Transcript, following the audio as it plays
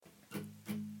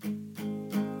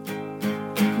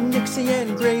Nixie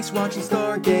and Grace watching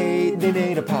Stargate. They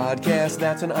made a podcast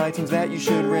that's on iTunes that you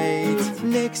should rate.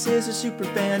 Nix is a super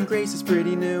fan, Grace is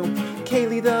pretty new.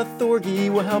 Kaylee the Thorgy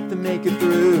will help them make it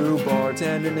through.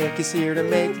 Bartender Nick is here to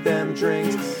make them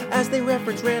drinks as they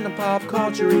reference random pop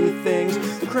culture-y things.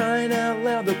 Crying out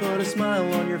loud, they'll put a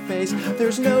smile on your face.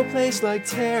 There's no place like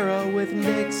Tara with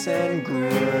Nix and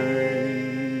Grace.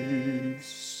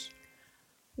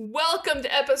 Welcome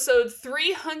to episode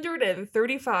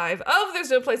 335 of There's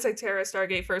No Place Like Tara,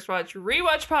 Stargate First Watch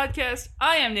Rewatch Podcast.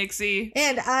 I am Nixie.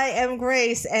 And I am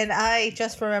Grace, and I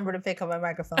just remembered to pick up my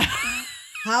microphone.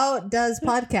 How does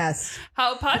podcasts?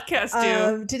 How podcasts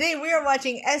do? Today we are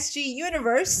watching SG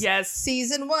Universe. Yes.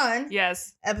 Season 1.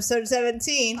 Yes. Episode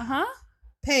 17. Uh-huh.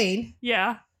 Pain.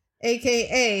 Yeah.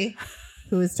 AKA,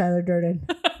 who is Tyler Durden?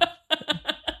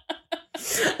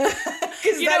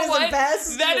 You know what?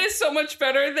 That is so much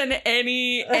better than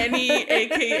any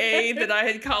AKA that I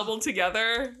had cobbled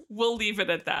together. We'll leave it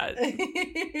at that.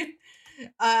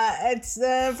 It's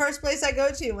the first place I go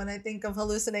to when I think of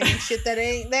hallucinating shit that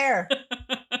ain't there.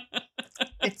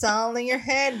 It's all in your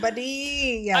head,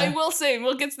 buddy. Yeah. I will say,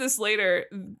 we'll get to this later.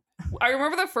 I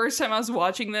remember the first time I was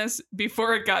watching this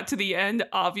before it got to the end,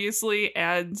 obviously,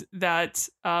 and that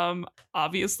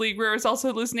obviously Greer is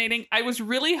also hallucinating. I was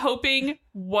really hoping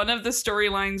one of the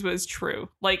storylines was true.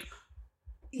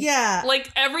 Yeah.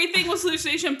 Like everything was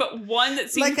hallucination, but one that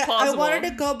seemed like, plausible. I wanted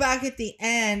to go back at the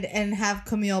end and have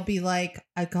Camille be like,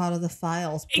 I got all the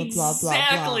files, blah, blah, blah, blah.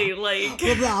 Exactly, like...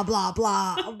 blah, blah,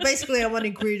 blah, blah. Basically, I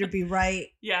wanted Greer to be right.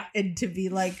 Yeah. And to be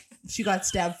like, she got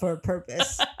stabbed for a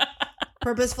purpose.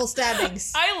 Purposeful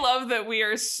stabbings. I love that we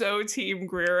are so Team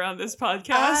Greer on this podcast.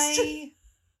 I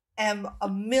am a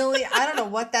million. I don't know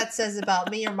what that says about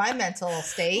me or my mental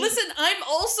state. Listen, I'm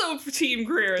also Team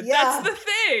Greer. Yeah. That's the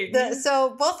thing.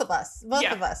 So both of us.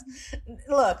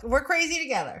 Look, we're crazy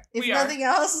together. If nothing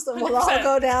else, we'll all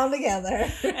go down together.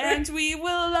 And we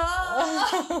will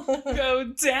all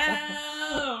go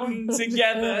down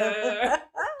together.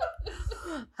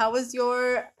 How was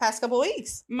your past couple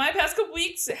weeks? My past couple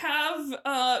weeks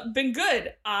have been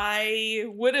good. I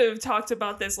would have talked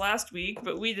about this last week,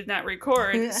 but we did not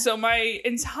record. So my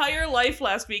entire life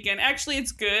last weekend, actually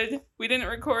it's good. We didn't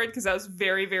record because I was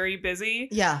very, very busy.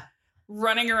 Yeah.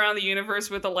 Running around the universe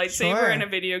with a lightsaber and a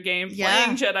video game,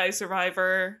 playing Jedi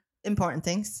Survivor. Important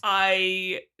things.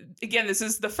 Again, this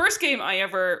is the first game I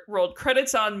ever rolled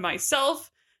credits on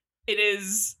myself. It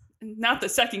is... not the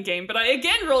second game, but I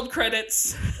again rolled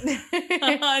credits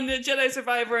on Jedi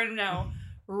Survivor and now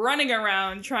running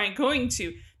around I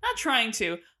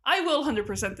will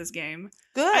 100% this game.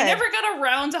 Good. I never got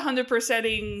around to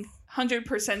 100%ing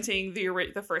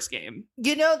the first game.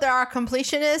 You know, there are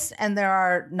completionists and there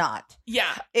are not.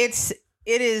 Yeah. It's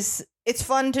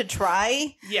fun to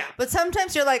try. Yeah. But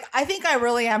sometimes you're like, I think I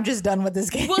really am just done with this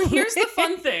game. Well, here's the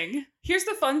fun thing.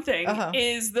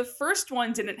 Is the first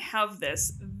one didn't have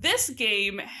this. This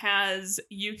game has,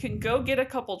 you can go get a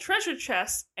couple treasure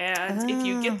chests, and if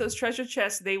you get those treasure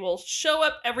chests, they will show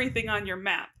up everything on your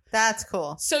map. That's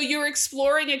cool. So you're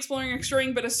exploring,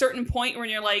 but at a certain point when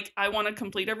you're like, I want to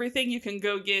complete everything, you can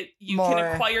go get,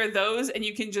 can acquire those, and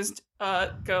you can just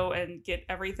go and get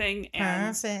everything.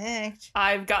 And perfect.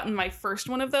 I've gotten my first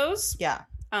one of those. Yeah.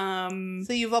 So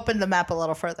you've opened the map a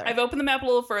little further. I've opened the map a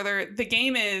little further. The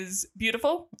game is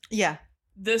beautiful. Yeah.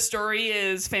 The story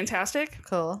is fantastic.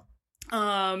 Cool.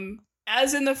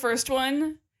 As in the first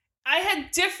one, I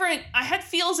had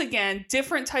feels again,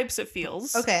 different types of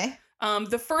feels. Okay.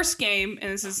 The first game,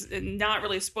 and this is not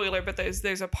really a spoiler, but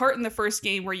there's a part in the first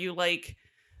game where you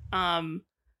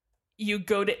you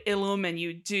go to Ilum and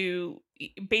you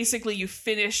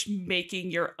finish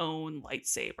making your own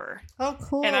lightsaber. Oh,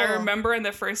 cool. And I remember in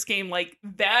the first game,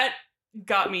 that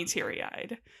got me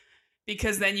teary-eyed.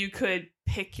 Because then you could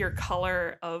pick your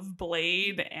color of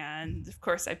blade, and of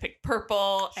course I picked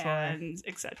purple, and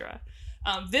etc.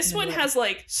 This one has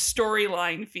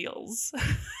storyline feels.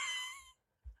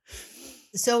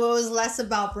 So it was less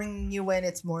about bringing you in.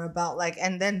 It's more about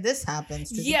and then this happens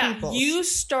to the people. You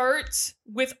start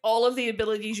with all of the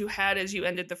abilities you had as you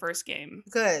ended the first game.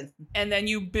 Good. And then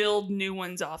you build new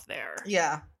ones off there.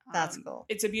 Yeah, that's cool.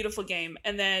 It's a beautiful game.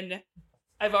 And then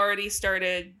I've already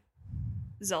started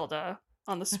Zelda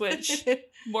on the Switch.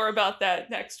 More about that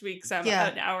next week because I'm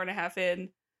an hour and a half in.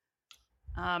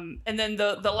 And then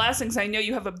the last thing, 'cause I know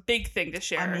you have a big thing to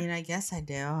share. I mean, I guess I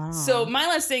do. I don't know. So my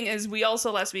last thing is we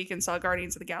also last weekend saw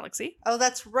Guardians of the Galaxy. Oh,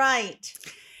 that's right.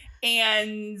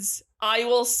 And I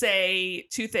will say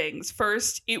two things.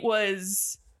 First, it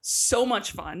was so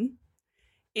much fun.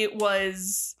 It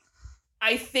was,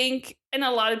 I think, and a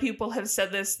lot of people have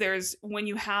said this, when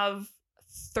you have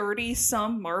 30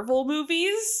 some Marvel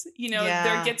movies. Yeah.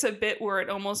 There gets a bit where it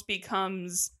almost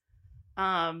becomes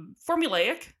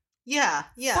formulaic. Yeah.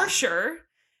 For sure.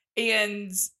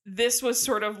 And this was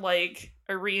sort of like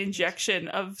a re-injection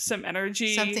of some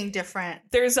energy. Something different.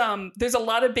 There's a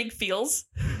lot of big feels.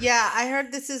 Yeah, I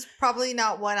heard this is probably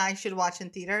not one I should watch in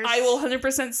theaters. I will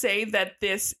 100% say that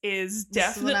this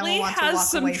definitely has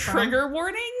some trigger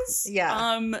warnings.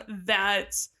 Yeah.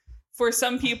 That for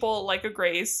some people, like a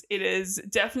Grace, it is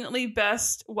definitely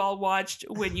best while watched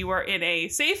when you are in a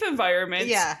safe environment.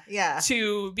 Yeah.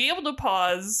 To be able to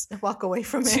pause. Walk away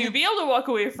from it. To be able to walk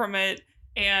away from it.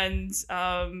 And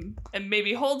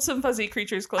maybe hold some fuzzy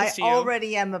creatures close to you. I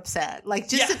already am upset. Like,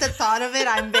 just at the thought of it,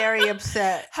 I'm very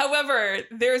upset. However,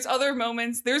 there's other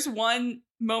moments. There's one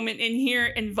moment in here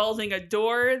involving a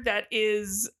door that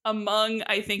is among,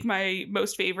 I think, my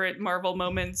most favorite Marvel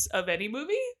moments of any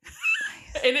movie.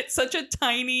 And it's such a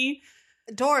tiny...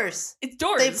 Doors. It's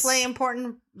doors. They play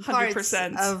important parts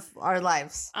 100%. of our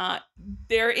lives.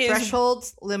 There is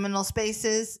thresholds, liminal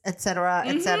spaces, etc.,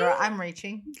 etc. I'm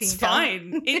reaching. It's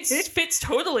fine. It fits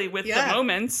totally with the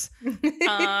moments.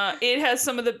 It has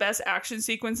some of the best action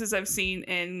sequences I've seen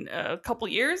in a couple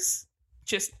years.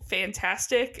 Just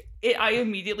fantastic. I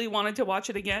immediately wanted to watch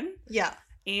it again. Yeah.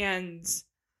 And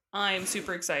I'm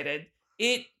super excited.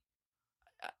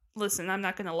 Listen, I'm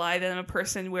not going to lie that I'm a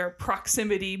person where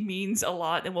proximity means a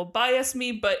lot and will bias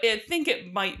me, but I think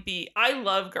it might be. I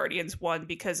love Guardians 1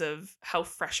 because of how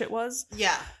fresh it was.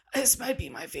 Yeah. This might be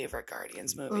my favorite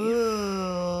Guardians movie.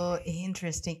 Ooh,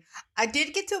 interesting. I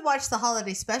did get to watch the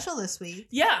holiday special this week.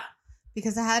 Yeah.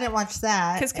 Because I hadn't watched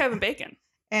that. Because Kevin Bacon.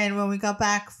 And when we got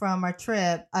back from our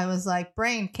trip, I was like,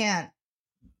 Brain can't.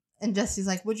 And Jesse's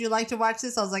like, would you like to watch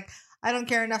this? I was like, I don't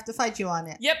care enough to fight you on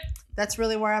it. Yep. That's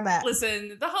really where I'm at.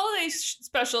 Listen, the holiday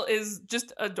special is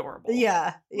just adorable.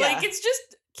 Yeah. Like, it's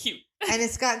just cute. And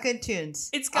it's got good tunes.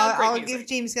 It's got great music. I'll give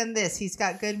James Gunn this. He's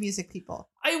got good music people.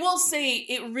 I will say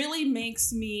it really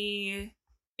makes me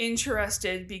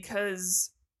interested because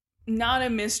not a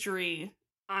mystery.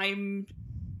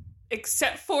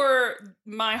 Except for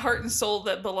my heart and soul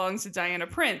that belongs to Diana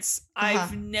Prince,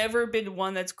 I've never been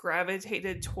one that's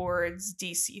gravitated towards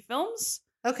DC films.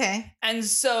 Okay. And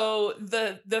so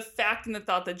the fact and the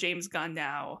thought that James Gunn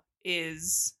now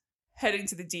is heading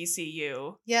to the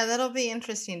DCU. Yeah, that'll be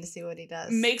interesting to see what he does.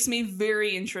 Makes me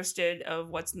very interested of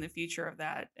what's in the future of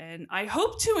that. And I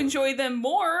hope to enjoy them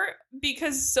more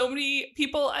because so many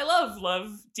people I love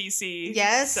DC.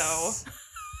 Yes. So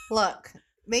look,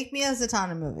 make me a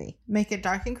Zatanna movie. Make it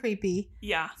dark and creepy.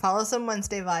 Yeah. Follow some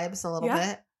Wednesday vibes a little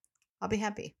bit. I'll be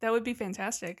happy. That would be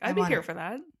fantastic. I'd be here for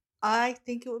that. I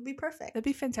think it would be perfect. That'd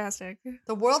be fantastic.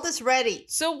 The world is ready.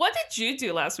 So what did you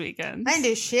do last weekend? I didn't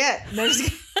do shit. No, just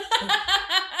kidding.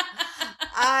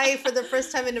 I, for the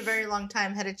first time in a very long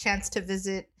time, had a chance to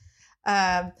visit.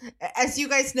 As you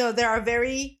guys know, there are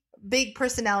very big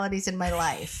personalities in my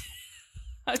life.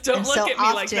 Don't look at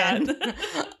me like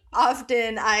that.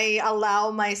 Often I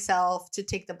allow myself to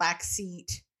take the back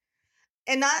seat.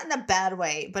 And not in a bad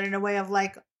way, but in a way of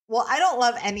like, well, I don't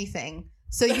love anything.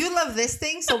 So you love this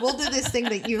thing, so we'll do this thing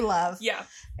that you love. Yeah.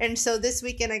 And so this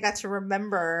weekend I got to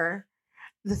remember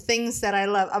the things that I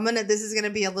love. This is gonna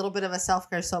be a little bit of a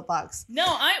self-care soapbox. No,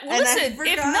 listen,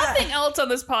 if nothing else on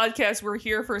this podcast, we're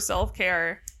here for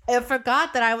self-care. I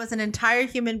forgot that I was an entire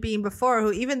human being before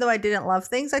who, even though I didn't love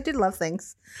things, I did love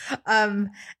things.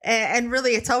 And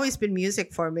really it's always been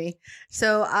music for me.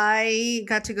 So I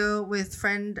got to go with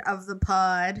friend of the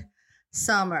pod,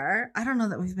 Summer. I don't know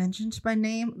that we've mentioned by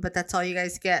name, but that's all you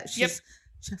guys get. She's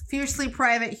a fiercely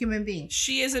private human being.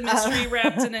 She is a mystery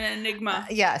wrapped in an enigma.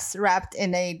 Yes, wrapped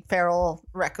in a feral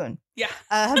raccoon. Yeah.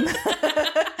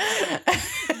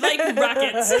 Like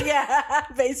rockets. Yeah,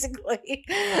 basically.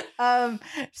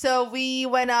 So we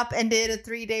went up and did a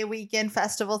 3-day weekend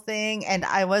festival thing, and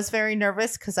I was very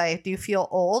nervous because I do feel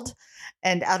old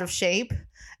and out of shape,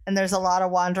 and there's a lot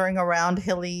of wandering around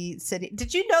hilly city.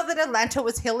 Did you know that Atlanta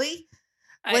was hilly?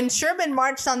 When Sherman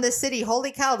marched on this city,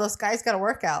 holy cow, those guys got a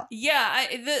workout. Yeah,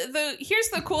 here's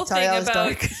the cool thing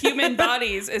about human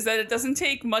bodies is that it doesn't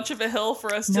take much of a hill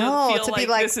for us to feel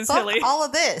like this is hilly. All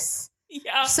of this.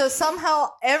 Yeah. So somehow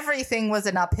everything was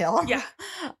an uphill. Yeah.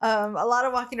 A lot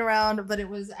of walking around, but it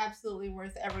was absolutely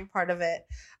worth every part of it.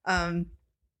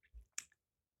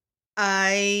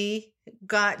 I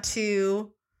got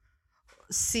to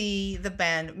see the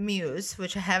band Muse,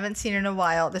 which I haven't seen in a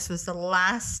while. This was the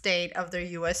last date of their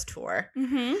US tour.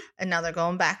 Mm-hmm. And now they're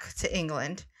going back to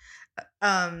England.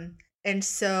 And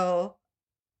so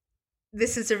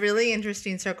this is a really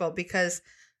interesting circle because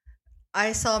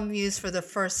I saw Muse for the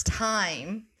first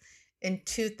time in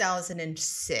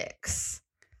 2006.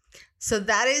 So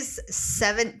that is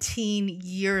 17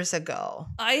 years ago.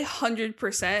 I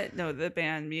 100% know the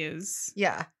band Muse.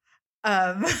 Yeah.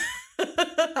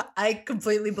 I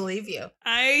completely believe you.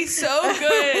 I so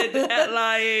good at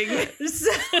lying.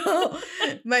 So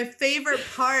my favorite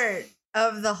part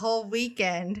of the whole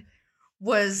weekend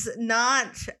was not,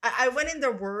 I went in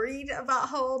there worried about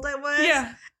how old I was.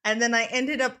 Yeah. And then I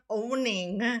ended up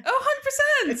owning. Oh,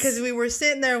 100%. Because we were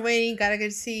sitting there waiting, gotta go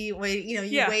see, wait, you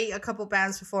wait a couple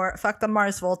bands before. Fuck the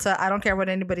Mars Volta. I don't care what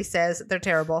anybody says. They're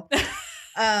terrible.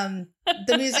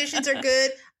 The musicians are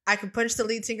good. I could punch the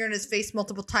lead singer in his face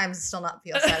multiple times and still not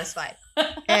feel satisfied.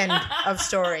 End of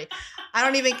story. I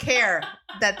don't even care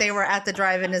that they were at the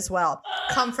drive-in as well.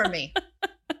 Come for me.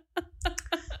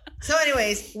 So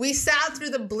anyways, we sat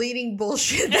through the bleeding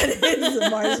bullshit that is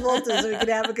the Mars Volta so we could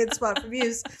have a good spot for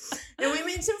Muse. And we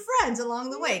made some friends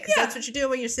along the way because that's what you do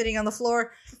when you're sitting on the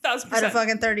floor 1,000%. at a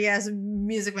fucking 30-ass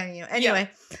music venue. Anyway,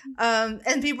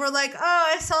 and people were like,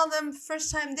 oh, I saw them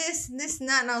first time this and this and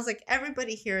that. And I was like,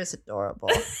 everybody here is adorable.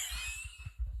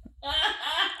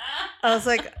 I was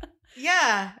like,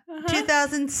 yeah,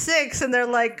 2006. And they're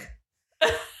like...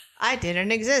 I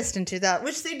didn't exist in 2000,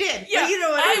 which they did. Yeah, but you know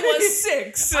what I was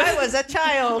 6. I was a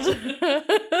child.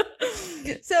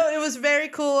 So it was very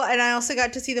cool. And I also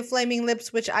got to see the Flaming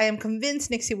Lips, which I am convinced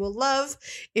Nixie will love.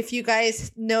 If you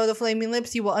guys know the Flaming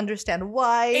Lips, you will understand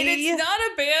why. And it's not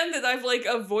a band that I've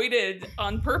avoided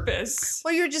on purpose.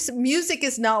 Well, music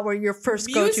is not where your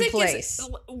first go-to place.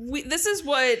 This is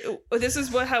what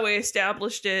how I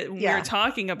established it when we were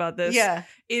talking about this. Yeah.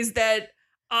 Is that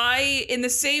I, in the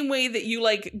same way that you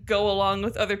go along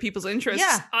with other people's interests,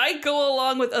 I go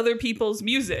along with other people's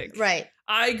music. Right.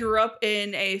 I grew up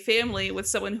in a family with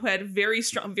someone who had very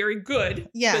strong, very good,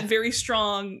 but very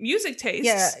strong music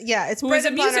tastes. Yeah. It's bread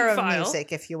and butter of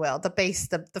music, if you will. The base,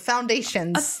 the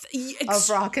foundations of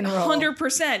rock and roll.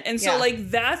 100%. And so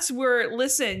that's where,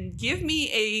 listen, give me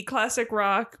a classic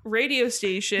rock radio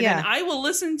station and I will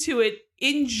listen to it,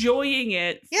 enjoying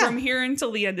it from here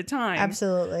until the end of time.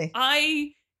 Absolutely.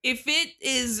 If it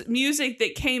is music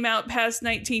that came out past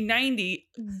 1990,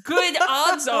 good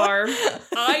odds are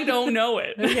I don't know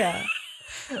it. Yeah.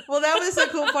 Well, that was the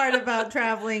cool part about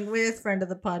traveling with Friend of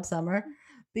the Pod Summer,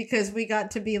 because we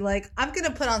got to be like, I'm going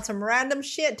to put on some random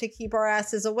shit to keep our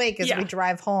asses awake as we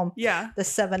drive home. Yeah. The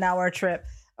 7-hour trip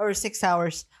or 6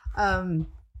 hours.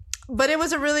 But it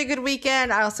was a really good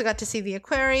weekend. I also got to see the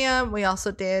aquarium. We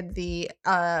also did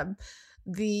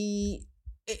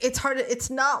it's hard. It's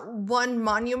not one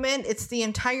monument. It's the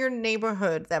entire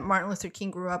neighborhood that Martin Luther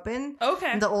King grew up in.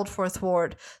 Okay. In the Old Fourth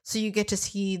Ward. So you get to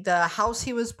see the house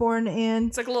he was born in.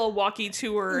 It's like a little walkie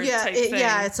tour type thing.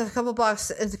 Yeah, it's a couple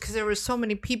blocks because there were so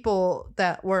many people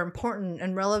that were important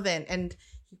and relevant. And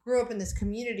he grew up in this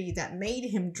community that made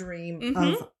him dream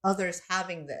of others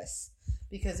having this,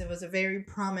 because it was a very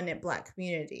prominent Black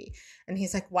community. And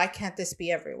he's like, why can't this be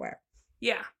everywhere?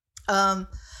 Yeah.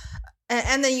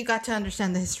 And then you got to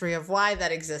understand the history of why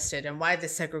that existed and why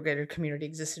this segregated community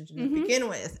existed to begin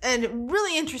with. And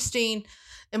really interesting,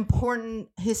 important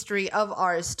history of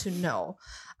ours to know.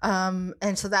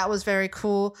 And so that was very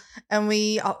cool. And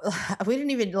we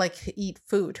didn't even eat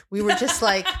food. We were just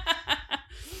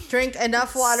drink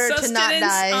enough water to not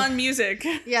die. On music.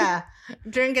 Yeah.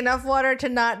 Drink enough water to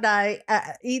not die.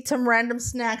 Eat some random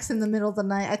snacks in the middle of the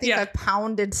night. I think I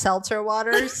pounded seltzer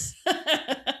waters.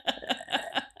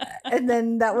 And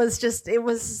then that was just, it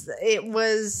was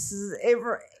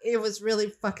really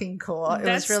fucking cool. It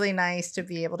was really nice to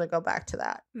be able to go back to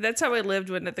that. That's how I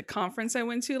lived at the conference I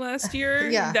went to last year.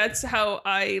 Yeah. That's how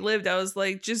I lived. I was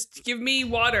like, just give me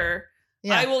water.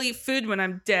 Yeah. I will eat food when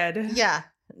I'm dead. Yeah.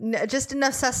 Just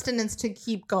enough sustenance to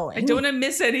keep going. I don't want to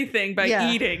miss anything by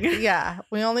eating. Yeah.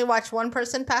 We only watched one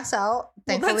person pass out.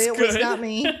 Thankfully, it was not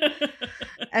me.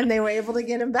 And they were able to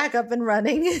get him back up and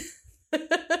running.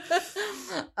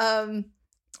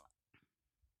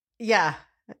 Yeah,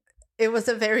 it was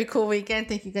a very cool weekend.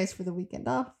 Thank you guys for the weekend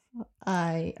off.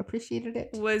 I appreciated it.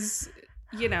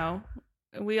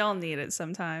 We all need it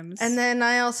sometimes. And then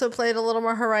I also played a little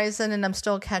more Horizon, and I'm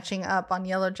still catching up on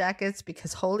Yellow Jackets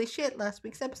because holy shit, last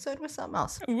week's episode was something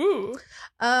else. Woo.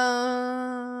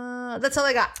 That's all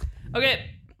I got.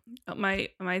 Okay. My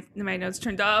notes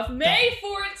turned off. May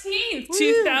 14th,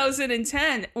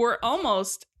 2010. We're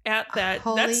almost at that.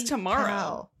 Holy That's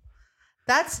tomorrow.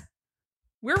 Cow.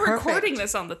 We're perfect. Recording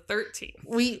this on the 13th.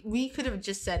 We could have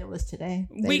just said it was today.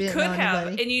 We could have.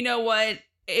 Anybody. And you know what?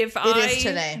 If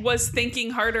I was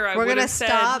thinking harder, I would have said... We're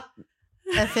going to stop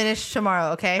and finish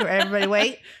tomorrow, okay? Everybody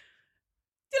wait.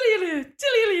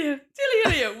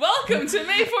 Welcome to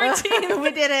May 14th.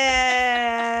 We did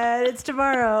it. It's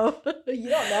tomorrow. You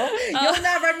don't know. You'll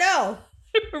never know.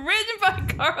 Written by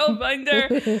Carl Binder,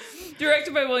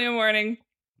 directed by William Warning.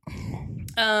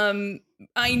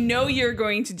 I know you're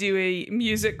going to do a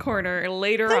music corner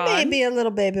later on. There may be a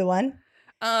little baby one.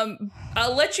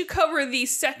 I'll let you cover the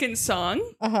second song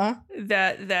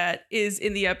that is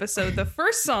in the episode. The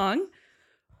first song,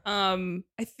 I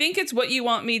think it's What You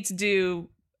Want Me to Do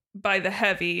by The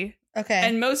Heavy. Okay.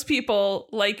 And most people,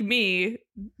 like me,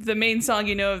 the main song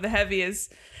you know of The Heavy is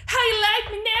How You Like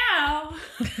Me Now.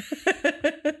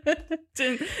 How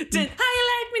You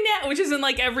Like Me Now, which is in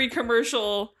like every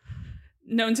commercial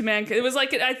known to man. It was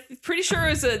like, I'm pretty sure it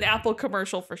was an Apple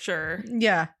commercial for sure.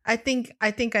 Yeah, I think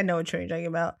I know what you're talking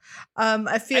about.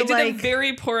 I did a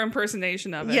very poor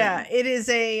impersonation of it. Yeah, it is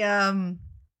a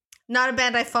not a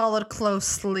band I followed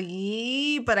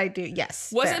closely, but I do.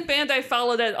 Yes, wasn't band I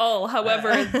followed at all.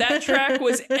 However, that track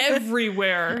was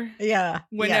everywhere. Yeah,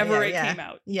 whenever it came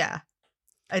out. Yeah,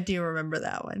 I do remember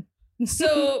that one.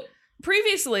 So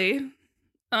previously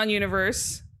on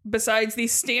Universe, besides the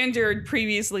standard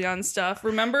previously on stuff,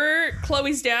 remember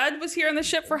Chloe's dad was here on the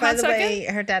ship for a hot second? By the way,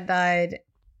 her dad died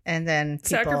and then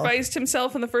sacrificed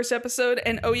himself in the first episode.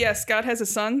 And oh yeah, Scott has a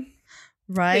son.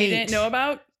 Right. They didn't know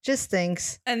about. Just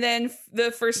things. And then the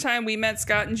first time we met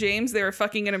Scott and James, they were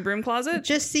fucking in a broom closet.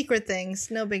 Just secret things.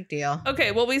 No big deal.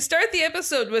 Okay, well, we start the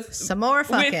episode with some more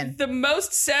fucking. With the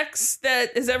most sex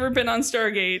that has ever been on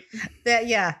Stargate.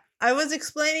 Yeah. I was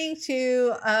explaining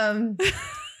to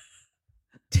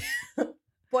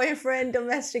boyfriend,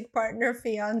 domestic partner,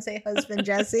 fiance, husband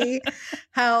Jesse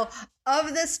how of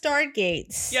the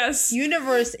Stargates, yes,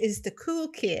 Universe is the cool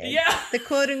kid. Yeah. The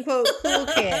quote unquote cool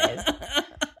kid.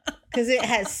 Because it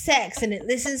has sex and it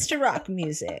listens to rock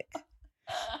music.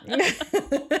 You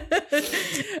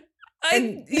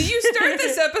start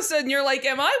this episode and you're like,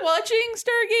 am I watching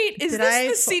Stargate? Is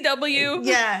this the CW?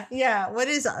 Yeah. What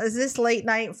is this late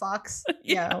night Fox?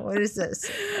 Yeah. What is this?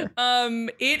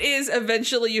 It is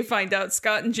eventually you find out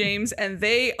Scott and James and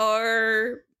they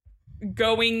are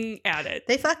going at it.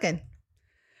 They fucking.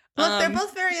 Look, they're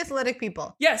both very athletic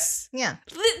people. Yes. Yeah.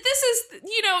 This is,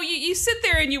 you sit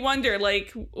there and you wonder,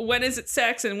 like, when is it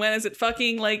sex and when is it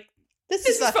fucking? Like, this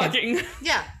is fucking.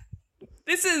 Yeah.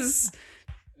 This is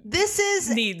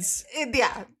needs.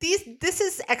 Yeah. This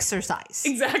is exercise.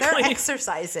 Exactly. They're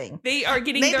exercising. They are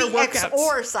getting their workouts. Maybe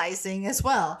exorcising as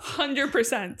well.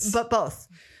 100%. But both.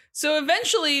 So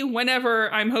eventually,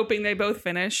 whenever I'm hoping they both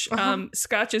finish,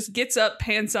 Scott just gets up,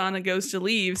 pants on, and goes to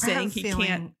leave, saying he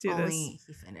can't do this.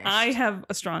 I have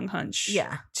a strong hunch,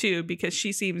 too, because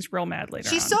she seems real mad later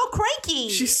on. She's so cranky.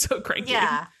 She's so cranky.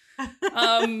 Yeah.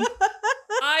 I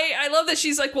love that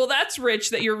she's like, well, that's rich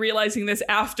that you're realizing this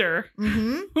after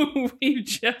we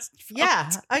just fucked.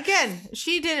 Yeah. Again,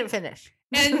 she didn't finish.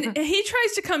 And he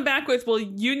tries to come back with, well,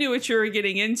 you knew what you were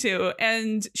getting into.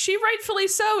 And she rightfully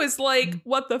so is like,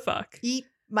 what the fuck? Eat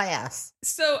my ass.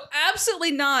 So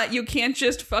absolutely not. You can't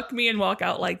just fuck me and walk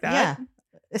out like that. Yeah.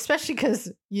 Especially because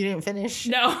you didn't finish.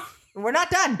 No. We're not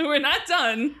done. We're not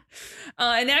done.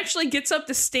 And actually gets up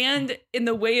to stand in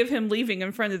the way of him leaving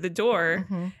in front of the door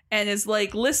and is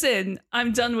like, listen,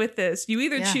 I'm done with this. You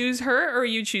either choose her or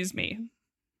you choose me.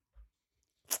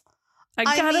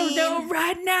 I gotta know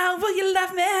right now, will you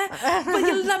love me? Will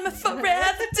you love me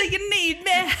forever? Do you need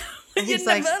me? Will you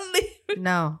never leave?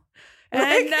 No.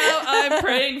 And now I'm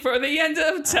praying for the end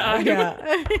of time. Yeah.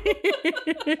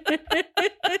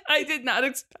 I did not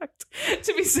expect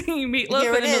to be singing Meatloaf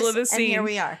in the middle of the scene. And here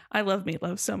we are. I love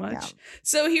Meatloaf so much.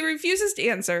 So he refuses to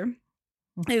answer.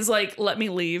 He's like, let me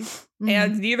leave.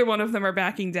 And neither one of them are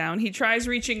backing down. He tries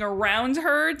reaching around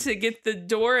her to get the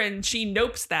door and she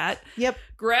nopes that. Yep.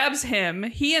 Grabs him.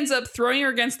 He ends up throwing her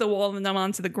against the wall and them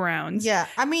onto the ground. Yeah.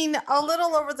 I mean, a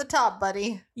little over the top,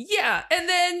 buddy. Yeah. And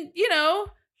then,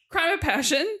 crime of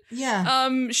passion.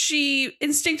 Yeah. She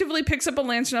instinctively picks up a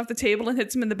lantern off the table and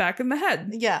hits him in the back of the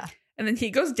head. Yeah. And then he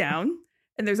goes down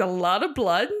and there's a lot of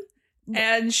blood.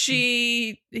 And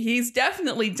he's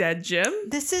definitely dead, Jim.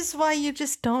 This is why you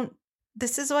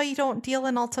don't deal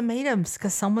in ultimatums,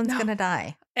 because someone's going to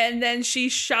die. And then she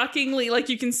shockingly, like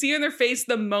you can see in her face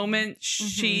the moment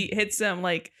she hits him,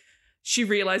 like she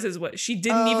realizes what she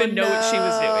didn't even know what she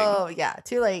was doing. Oh, yeah.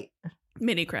 Too late.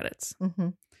 Mini credits.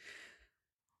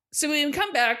 So we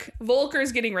come back.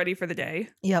 Volker's getting ready for the day.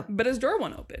 Yep. But his door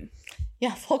won't open.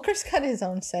 Yeah, Volker's got his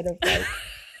own set of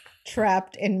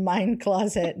trapped in mine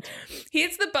closet. He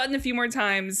hits the button a few more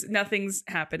times. Nothing's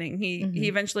happening. He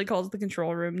eventually calls the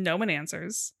control room. No one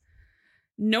answers.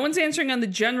 No one's answering on the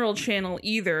general channel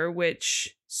either,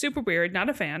 which super weird. Not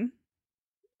a fan.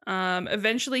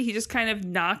 Eventually, he just kind of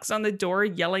knocks on the door,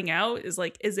 yelling out, is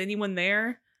like, is anyone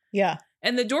there? Yeah.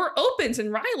 And the door opens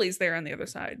and Riley's there on the other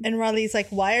side. And Riley's like,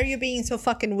 why are you being so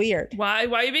fucking weird? Why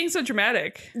are you being so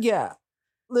dramatic? Yeah.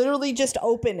 Literally just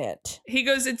open it. He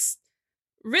goes, it's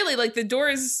really like the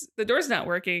door's not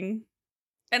working.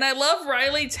 And I love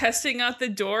Riley testing out the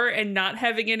door and not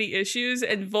having any issues,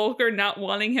 and Volker not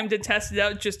wanting him to test it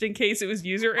out just in case it was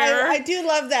user error. I do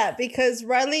love that, because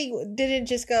Riley didn't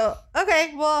just go,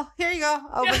 okay, well, here you go.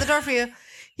 I'll open the door for you.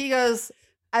 He goes,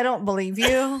 I don't believe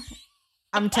you.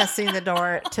 I'm testing the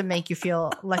door to make you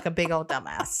feel like a big old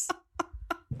dumbass.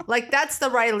 Like, that's the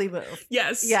Riley move.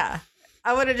 Yes. Yeah.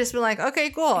 I would have just been like,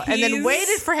 okay, cool. And then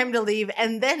waited for him to leave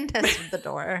and then tested the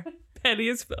door. Petty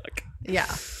as fuck.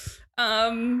 Yeah.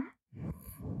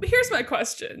 Here's my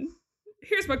question.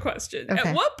 Okay.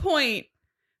 At what point,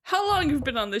 how long you've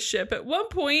been on this ship, at what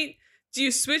point do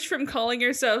you switch from calling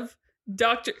yourself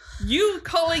Dr.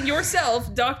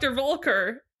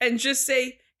 Volker and just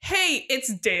say, hey,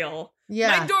 it's Dale.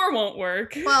 Yeah. My door won't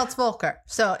work. Well, it's Volker.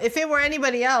 So if it were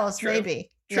anybody else, True.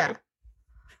 maybe. True. Yeah.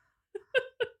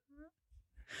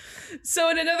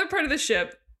 So in another part of the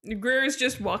ship, Greer is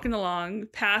just walking along,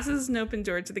 passes an open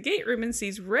door to the gate room, and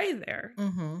sees Ray there,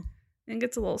 and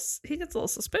gets a little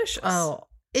suspicious. Oh,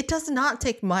 it does not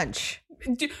take much.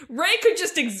 Ray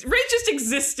just existing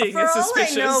is suspicious. For all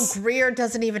I know, Greer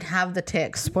doesn't even have the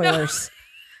tick. Spoilers.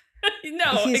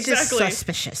 No, he's exactly. just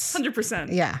suspicious.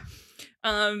 100%. Yeah.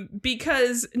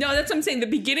 Because that's what I'm saying. The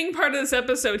beginning part of this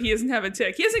episode, he doesn't have a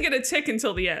tick. He doesn't get a tick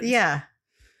until the end. Yeah.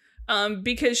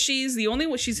 Because she's the only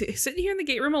one. She's sitting here in the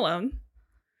gate room alone.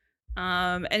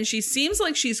 And she seems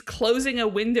like she's closing a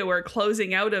window or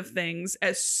closing out of things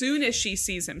as soon as she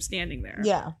sees him standing there.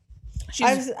 Yeah.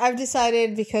 I've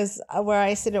decided, because where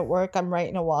I sit at work, I'm right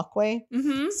in a walkway.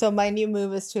 Mm-hmm. So my new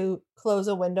move is to close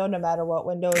a window no matter what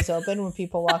window is open when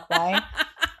people walk by,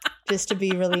 just to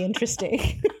be really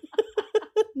interesting.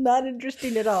 Not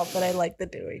interesting at all, but I like the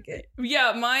doing it.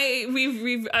 Yeah,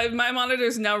 my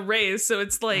monitor's now raised, so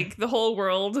it's like the whole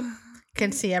world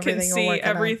can see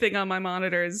everything on my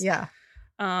monitors. Yeah.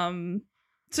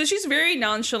 So she's very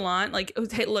nonchalant. Like,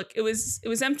 hey, look, it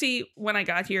was empty when I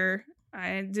got here.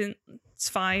 It's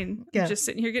fine. Yeah. I'm just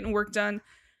sitting here getting work done.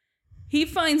 He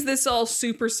finds this all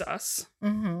super sus.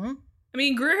 Mm-hmm. I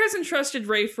mean, Greer hasn't trusted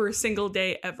Ray for a single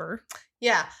day ever.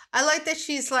 Yeah. I like that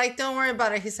she's like, don't worry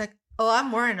about it. He's like, oh,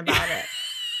 I'm worrying about it.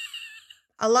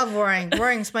 I love worrying.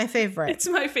 Worrying's my favorite. It's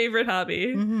my favorite hobby.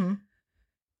 Mm-hmm.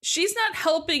 She's not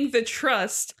helping the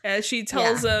trust as she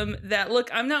tells him that, look,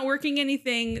 I'm not working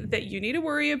anything that you need to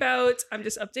worry about. I'm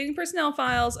just updating personnel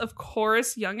files. Of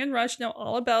course, Young and Rush know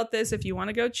all about this if you want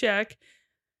to go check.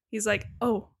 He's like,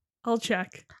 oh, I'll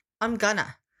check. I'm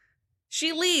gonna.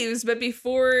 She leaves, but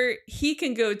before he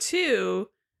can go too,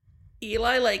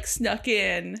 Eli like snuck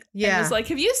in and was like,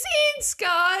 have you seen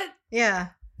Scott? Yeah.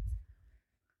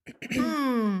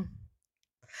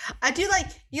 I do like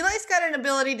Eli's got an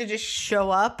ability to just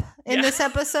show up in this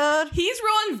episode. He's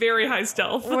rolling very high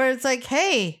stealth. Where it's like,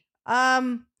 hey,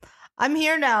 I'm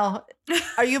here now.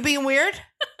 Are you being weird?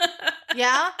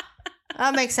 Yeah?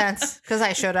 That makes sense, because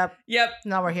I showed up. Yep.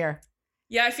 Now we're here.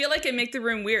 Yeah, I feel like I make the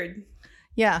room weird.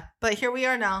 Yeah, but here we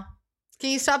are now. Can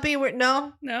you stop being weird?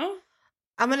 No? No?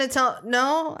 I'm going to tell.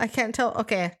 No, I can't tell.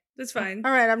 Okay. That's fine.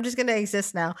 All right, I'm just going to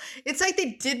exist now. It's like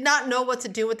they did not know what to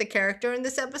do with the character in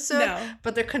this episode,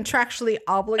 but they're contractually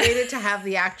obligated to have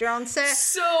the actor on set.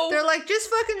 So they're like, just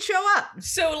fucking show up.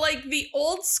 So like the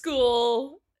old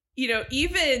school,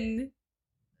 even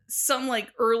some like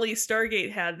early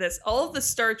Stargate had this. All of the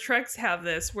Star Treks have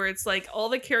this, where it's like all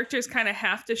the characters kind of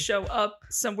have to show up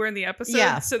somewhere in the episode.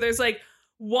 Yeah. So there's like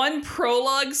one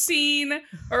prologue scene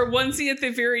or one scene at the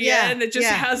very end that just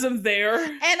has them there.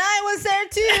 And I was there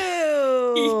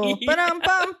too.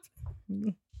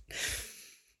 Ba-dum-bum.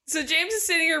 So James is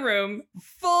sitting in a room,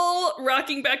 full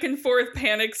rocking back and forth,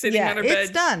 panic, sitting on her bed.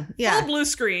 It's done. Yeah. Full blue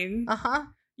screen. Uh-huh.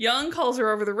 Young calls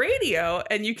her over the radio,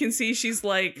 and you can see she's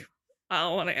like, I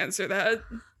don't want to answer that.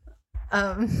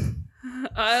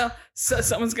 So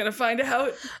someone's going to find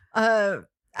out.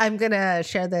 I'm going to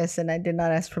share this, and I did not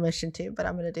ask permission to, but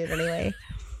I'm going to do it anyway.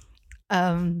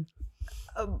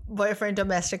 Boyfriend,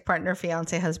 domestic partner,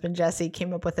 fiance, husband, Jesse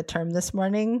came up with a term this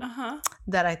morning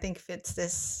that I think fits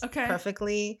this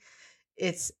perfectly.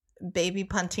 It's baby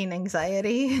punting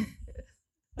anxiety.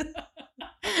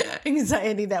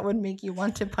 Anxiety that would make you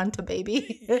want to punt a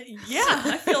baby. Yeah,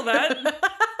 I feel that.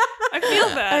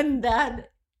 And that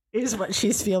is what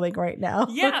she's feeling right now.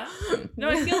 Yeah. No,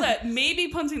 I feel that. Maybe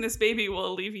punting this baby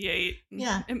will alleviate.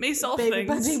 Yeah. It may solve baby things.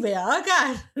 Punting baby. Oh,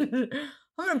 God.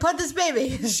 I'm gonna put this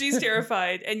baby. She's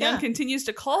terrified, and Young continues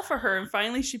to call for her, and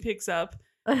finally she picks up,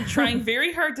 trying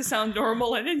very hard to sound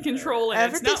normal and in control,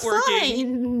 and it's not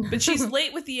working. Fine. But she's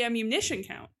late with the ammunition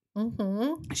count.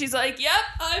 Mm-hmm. She's like, "Yep,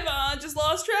 I've just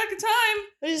lost track of time.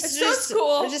 It's just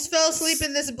cool. I just fell asleep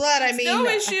in this blood. I mean, no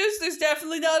issues. There's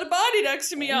definitely not a body next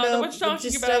to me. I don't know what you're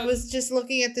talking about. I was just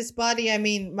looking at this body. I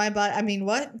mean, my body. I mean,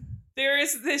 what? There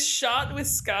is this shot with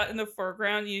Scott in the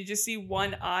foreground. You just see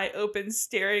one eye open,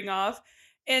 staring off,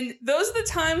 and those are the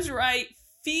times where I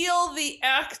feel the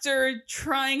actor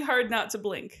trying hard not to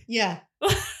blink. Yeah,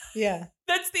 yeah.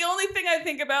 That's the only thing I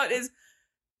think about is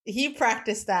he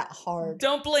practiced that hard.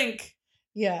 Don't blink.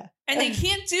 Yeah. And you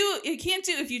can't do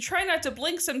if you try not to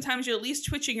blink, sometimes you're at least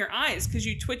twitching your eyes because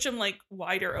you twitch them like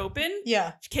wider open. Yeah.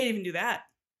 You can't even do that.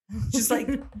 Just like,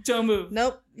 don't move.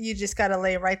 Nope. You just got to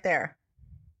lay right there.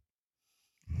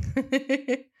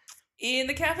 In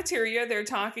the cafeteria, they're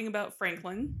talking about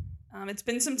Franklin. It's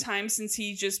been some time since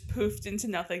he just poofed into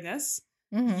nothingness.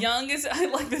 Mm-hmm. Young is, I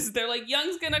like this, they're like,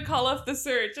 Young's gonna call off the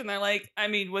search. And they're like, I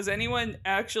mean, was anyone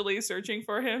actually searching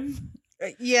for him?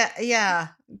 Yeah.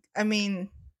 I mean,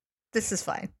 this is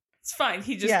fine. It's fine.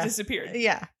 He just disappeared.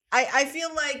 Yeah. I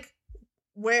feel like,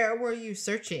 where were you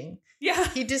searching? Yeah.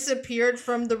 He disappeared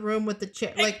from the room with the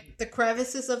chair, like the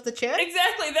crevices of the chair.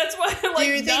 Exactly. That's why I'm like,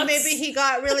 do you think maybe he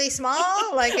got really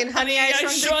small? Like in Honey, I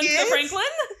Shrunk the Franklin?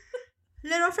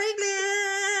 Little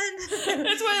Franklin.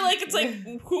 That's why it's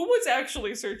like, who was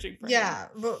actually searching for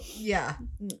him? Yeah.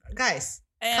 Guys.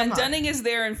 And Dunning is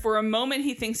there, and for a moment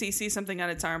he thinks he sees something on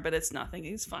its arm, but it's nothing.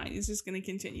 He's fine. He's just going to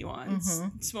continue on.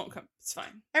 Mm-hmm. It won't come. It's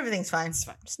fine. Everything's fine. It's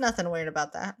fine. There's nothing weird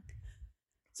about that.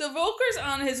 So Volker's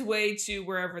on his way to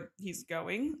wherever he's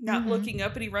going, not looking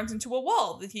up, and he runs into a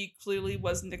wall that he clearly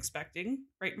wasn't expecting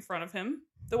right in front of him.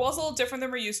 The wall's a little different than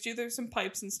we're used to. There's some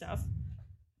pipes and stuff.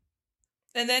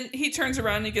 And then he turns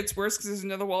around and it gets worse because there's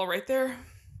another wall right there.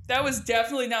 That was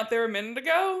definitely not there a minute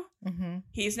ago. Mm-hmm.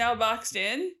 He's now boxed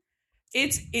in.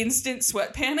 It's instant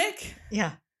sweat panic.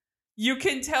 Yeah. You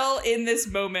can tell in this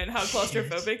moment how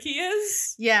claustrophobic he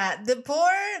is. Yeah, the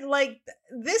poor,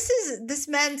 this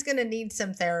man's gonna need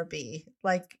some therapy.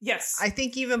 Yes. I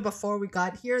think even before we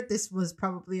got here, this was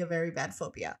probably a very bad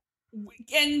phobia.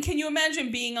 And can you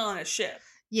imagine being on a ship?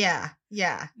 Yeah.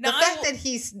 Now, the fact that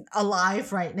he's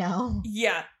alive right now.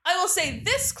 Yeah. I will say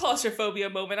this claustrophobia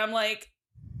moment, I'm like,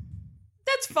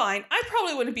 that's fine. I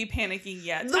probably wouldn't be panicking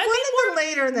yet. The one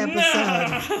later in the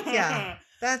episode. Yeah.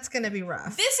 That's going to be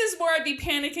rough. This is where I'd be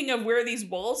panicking of where these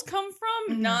walls come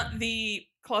from, not the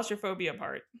claustrophobia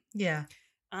part. Yeah.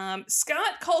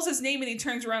 Scott calls his name and he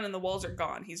turns around and the walls are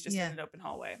gone. He's just in an open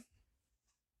hallway.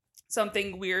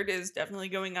 Something weird is definitely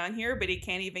going on here, but he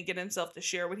can't even get himself to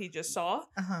share what he just saw.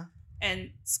 Uh-huh.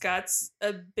 And Scott's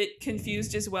a bit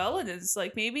confused as well, and is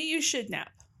like, maybe you should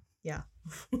nap. Yeah.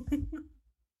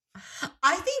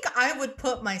 I think I would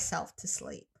put myself to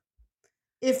sleep.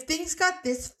 If things got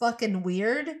this fucking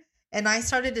weird and I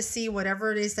started to see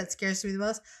whatever it is that scares me the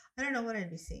most, I don't know what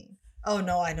I'd be seeing. Oh,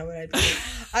 no, I know what I'd be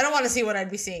seeing. I don't want to see what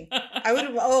I'd be seeing.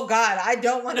 Oh, God, I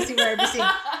don't want to see what I'd be seeing.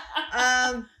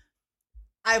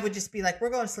 I would just be like, we're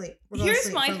going to sleep.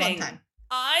 Here's my thing.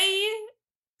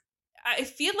 I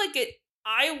feel like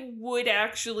I would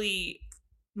actually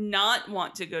not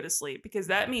want to go to sleep because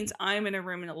that means I'm in a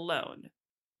room and alone.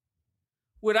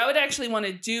 What I would actually want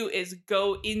to do is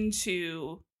go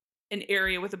into an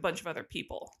area with a bunch of other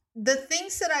people. The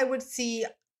things that I would see,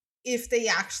 if they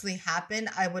actually happen,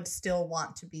 I would still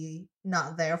want to be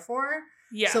not there for.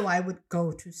 Yeah. So I would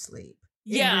go to sleep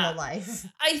in real life.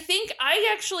 I think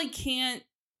I actually can't.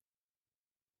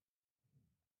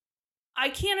 I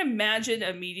can't imagine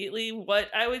immediately what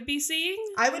I would be seeing.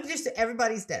 I would just,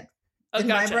 everybody's dead. In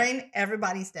my brain,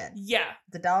 everybody's dead. Yeah.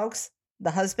 The dogs, the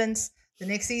husbands, the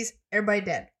Nixies, everybody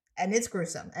dead. And it's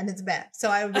gruesome and it's bad. So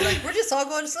I would be like, we're just all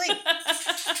going to sleep.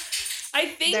 I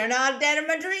think they're not dead in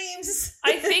my dreams.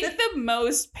 I think the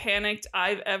most panicked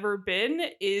I've ever been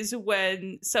is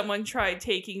when someone tried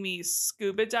taking me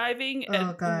scuba diving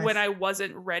and when I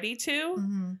wasn't ready to.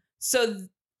 Mm-hmm. So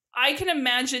I can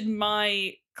imagine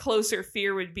my closer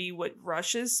fear would be what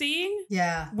Rush is seeing.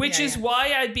 Yeah. Which is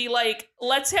why I'd be like,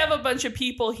 let's have a bunch of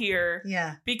people here.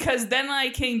 Yeah. Because then I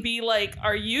can be like,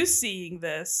 are you seeing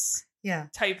this? Yeah.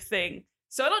 Type thing.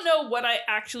 So I don't know what I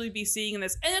actually be seeing in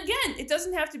this. And again, it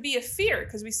doesn't have to be a fear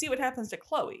because we see what happens to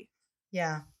Chloe.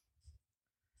 Yeah.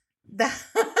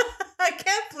 I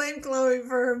can't blame Chloe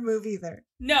for her move either.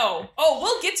 No. Oh,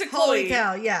 we'll get to Chloe. Holy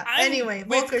cow, yeah. Anyway,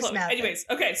 Volker's snapping. Anyways,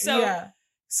 okay, so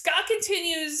Scott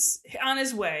continues on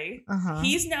his way.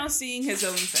 He's now seeing his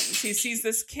own things. He sees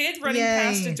this kid running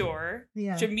past a door,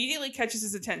 which immediately catches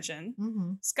his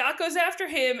attention. Scott goes after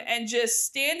him and just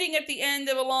standing at the end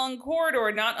of a long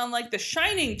corridor, not unlike the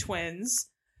Shining twins.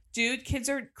 Dude, kids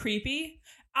are creepy.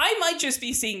 I might just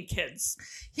be seeing kids.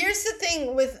 Here's the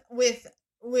thing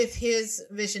with his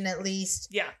vision, at least.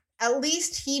 Yeah. At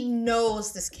least he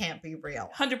knows this can't be real.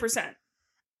 100%.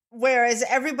 Whereas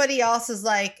everybody else is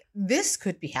like, this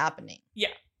could be happening. Yeah.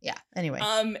 Yeah. Anyway.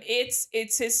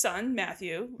 It's his son,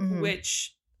 Matthew,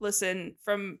 which, listen,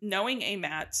 from knowing a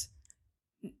Matt,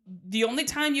 the only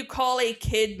time you call a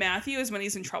kid Matthew is when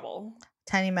he's in trouble.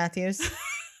 Tiny Matthews.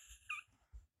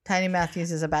 Tiny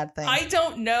Matthews is a bad thing. I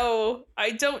don't know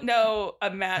a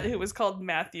Matt who was called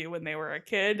Matthew when they were a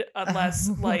kid, unless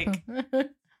like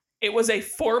it was a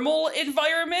formal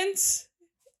environment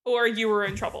or you were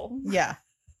in trouble. Yeah.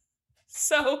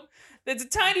 So there's a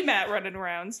tiny Matt running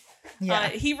around. Yeah.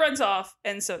 He runs off,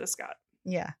 and so does Scott.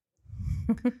 Yeah.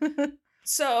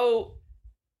 So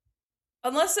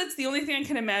unless that's the only thing I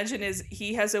can imagine is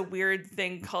he has a weird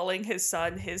thing calling his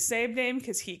son his same name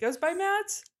because he goes by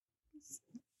Matt.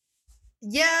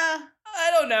 Yeah.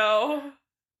 I don't know.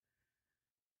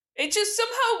 It just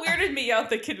somehow weirded me out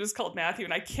the kid was called Matthew,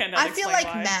 and I cannot explain feel like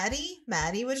why.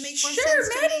 Maddie would make more sense.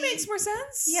 Sure, Maddie makes more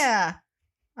sense. Yeah.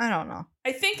 I don't know.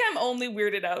 I think I'm only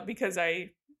weirded out because I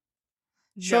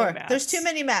Sure. Mats. There's too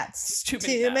many Mats. Too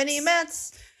many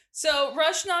Mats. So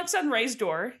Rush knocks on Ray's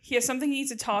door. He has something he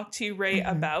needs to talk to Ray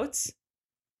about,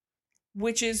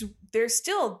 which is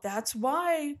that's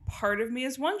why part of me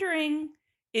is wondering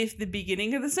if the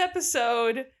beginning of this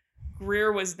episode,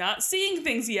 Greer was not seeing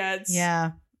things yet.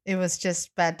 Yeah. It was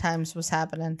just bad times was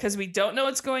happening. Because we don't know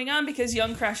what's going on because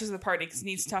Young crashes the party because he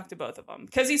needs to talk to both of them.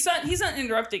 Because he's not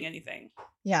interrupting anything.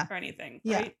 Yeah. Or anything.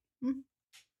 Yeah. Right?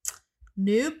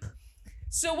 Nope.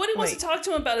 So what he wants to talk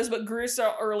to him about is what Greer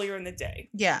saw earlier in the day.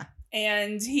 Yeah.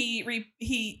 And he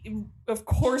of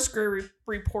course, Greer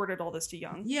reported all this to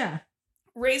Young. Yeah.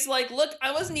 Ray's like, look,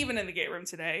 I wasn't even in the gate room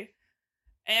today.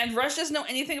 And Rush doesn't know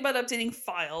anything about updating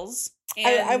files.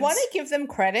 And I want to give them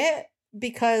credit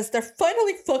because they're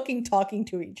finally fucking talking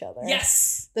to each other.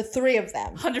 Yes. The three of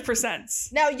them.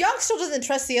 100%. Now, Young still doesn't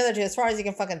trust the other two as far as he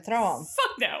can fucking throw them.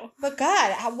 Fuck no. But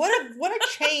God, what a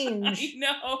change. I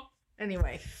know.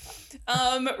 Anyway.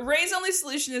 Ray's only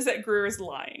solution is that Greer is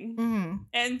lying. Mm-hmm.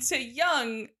 And to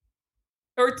Young,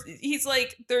 he's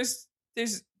like,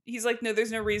 no,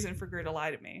 there's no reason for Greer to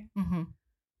lie to me. Mm-hmm.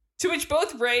 To which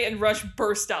both Ray and Rush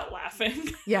burst out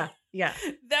laughing. Yeah. Yeah.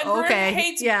 That Greer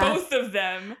hates both of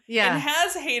them. Yeah. And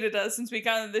has hated us since we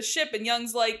got on the ship. And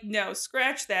Young's like, no,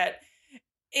 scratch that.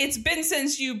 It's been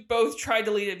since you both tried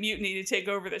to lead a mutiny to take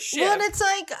over the ship. Well, and it's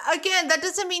like, again, that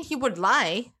doesn't mean he would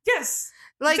lie. Yes.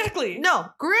 Like, exactly. No,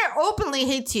 Greer openly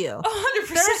hates you.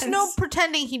 100%. There's no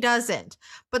pretending he doesn't.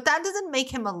 But that doesn't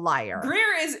make him a liar.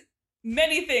 Greer is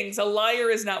many things. A liar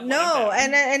is not one No, of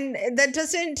them. and that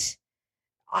doesn't...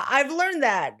 I've learned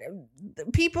that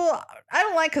people, I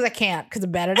don't lie because I can't, because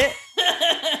I'm bad at it.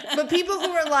 But people who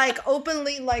are like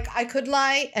openly like, I could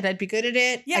lie and I'd be good at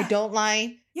it. Yeah. I don't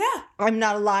lie. Yeah. I'm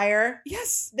not a liar.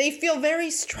 Yes. They feel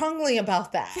very strongly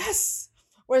about that. Yes.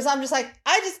 Whereas I'm just like,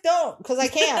 I just don't because I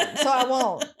can't, so I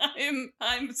won't.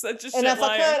 I'm such a shit And if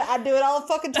liar. I could, I'd do it all the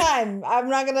fucking time. I'm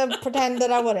not going to pretend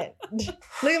that I wouldn't.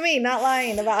 Look at me, not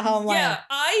lying about how I'm lying. Yeah,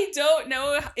 I don't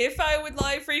know if I would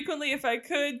lie frequently if I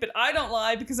could, but I don't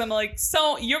lie because I'm like,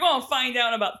 so you're going to find out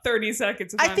in about 30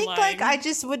 seconds if I I'm think lying. like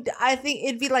I think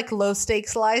it'd be like low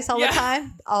stakes lies all the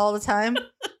time. All the time.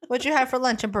 What'd you have for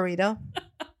lunch? A burrito?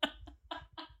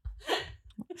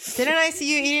 Didn't I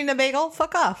see you eating a bagel?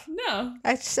 Fuck off. No.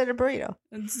 I just said a burrito.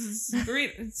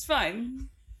 It's fine.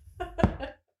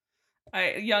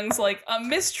 Young's like,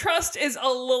 mistrust is a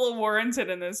little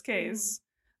warranted in this case.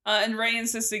 And Ray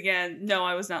insists again, no,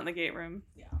 I was not in the gate room.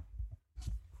 Yeah.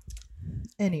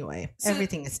 Anyway, so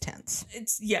everything is tense.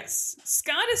 Yes.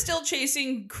 Scott is still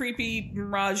chasing creepy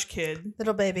Mirage kid.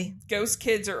 Little baby. Ghost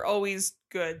kids are always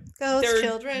good. They're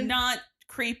children. Not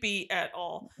creepy at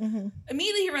all. Mm-hmm.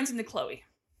 Immediately he runs into Chloe,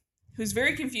 who's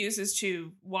very confused as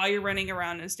to why you're running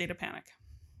around in a state of panic.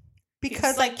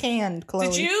 Because like, I can, Chloe.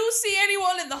 Did you see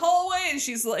anyone in the hallway? And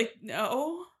she's like,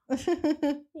 no.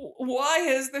 Why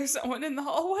is there someone in the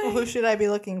hallway? Well, who should I be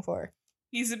looking for?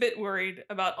 He's a bit worried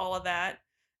about all of that.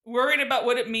 Worried about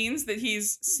what it means that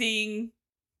he's seeing,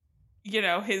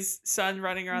 his son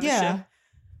running around the ship.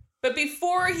 But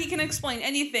before he can explain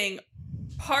anything,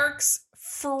 Park's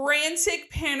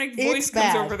frantic, panicked voice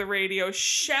comes over the radio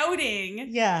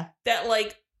shouting that,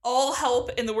 like, all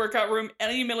help in the workout room,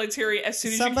 any military, as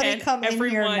soon as Somebody you can. Come everyone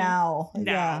in here now.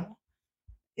 Yeah.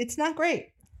 It's not great.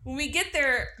 When we get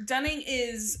there, Dunning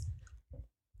is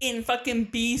in fucking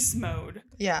beast mode.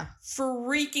 Yeah.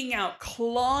 Freaking out,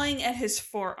 clawing at his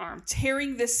forearm,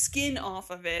 tearing the skin off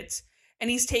of it, and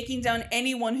he's taking down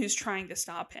anyone who's trying to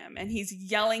stop him. And he's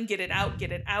yelling, get it out,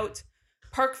 get it out.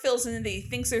 Park fills in that he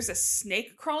thinks there's a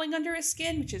snake crawling under his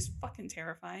skin, which is fucking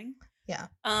terrifying. Yeah.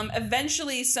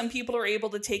 Eventually, some people are able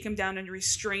to take him down and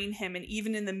restrain him. And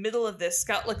even in the middle of this,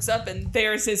 Scott looks up and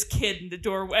there's his kid in the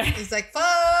doorway. He's like,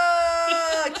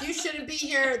 fuck, you shouldn't be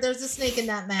here. There's a snake in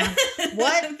that man.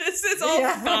 What? This is all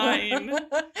fine.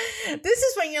 This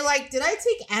is when you're like, did I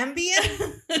take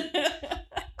Ambien?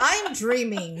 I'm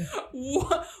dreaming.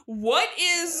 What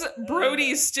is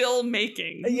Brody still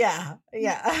making? Yeah.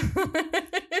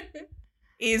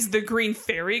 Is the Green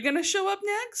Fairy going to show up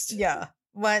next? Yeah.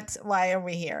 What? Why are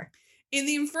we here? In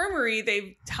the infirmary,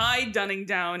 they've tied Dunning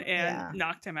down and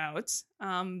knocked him out.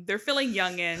 They're filling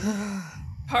Young in.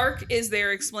 Park is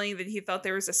there explaining that he thought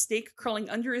there was a snake crawling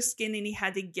under his skin and he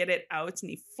had to get it out, and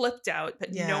he flipped out,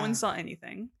 but no one saw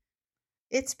anything.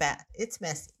 It's bad. It's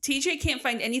messy. TJ can't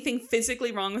find anything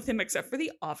physically wrong with him except for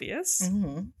the obvious.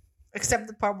 Mm-hmm. Except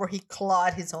the part where he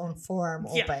clawed his own forearm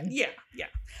open. Yeah.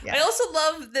 I also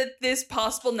love that this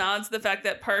possible nods to the fact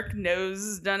that Park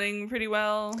knows Dunning pretty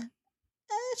well.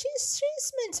 She's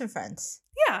made some friends.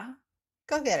 Yeah.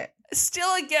 Go get it.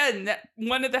 Still, again,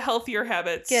 one of the healthier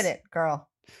habits. Get it, girl.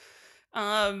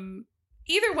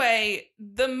 Either way,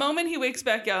 the moment he wakes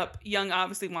back up, Young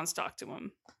obviously wants to talk to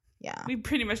him. Yeah. We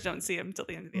pretty much don't see him until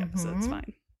the end of the episode. It's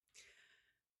fine.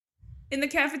 In the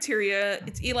cafeteria,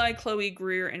 it's Eli, Chloe,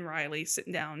 Greer, and Riley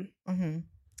sitting down,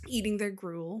 eating their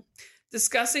gruel,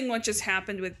 discussing what just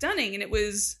happened with Dunning. And it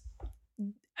was,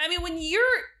 I mean,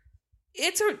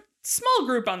 it's a small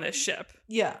group on this ship.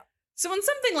 Yeah. So when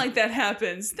something like that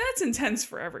happens, that's intense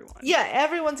for everyone. Yeah,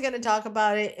 everyone's going to talk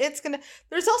about it.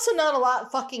 There's also not a lot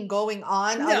fucking going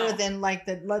on other than like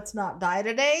the let's not die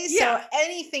today. So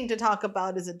anything to talk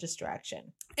about is a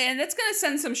distraction. And it's going to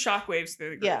send some shockwaves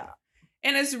through the group. Yeah.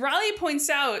 And as Riley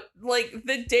points out, like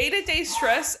the day-to-day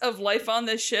stress of life on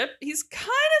this ship, he's kind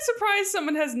of surprised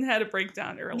someone hasn't had a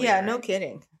breakdown earlier. Yeah, no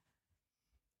kidding.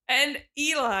 And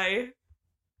Eli,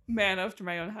 man after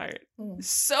my own heart,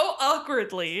 so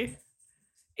awkwardly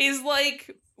is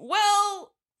like,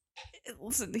 well,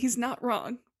 listen, he's not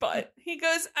wrong. But he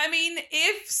goes, I mean,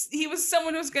 if he was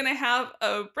someone who's going to have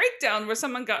a breakdown where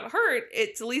someone got hurt,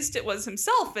 at least it was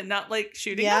himself and not like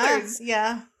shooting others.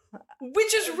 Yeah.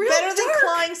 Which is real better dark. Than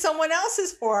clawing someone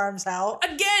else's forearms out.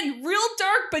 Again, real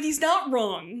dark, but he's not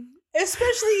wrong.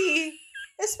 Especially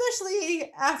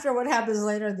after what happens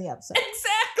later in the episode.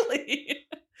 Exactly.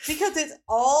 Because it's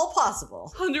all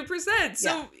possible. 100%. So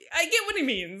I get what he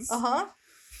means.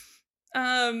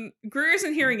 Greer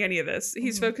isn't hearing any of this.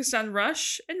 He's focused on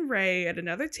Rush and Ray at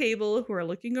another table who are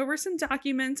looking over some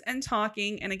documents and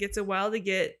talking, and it gets a while to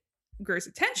get Greer's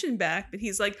attention back, but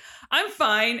he's like, I'm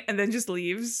fine, and then just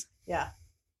leaves. Yeah.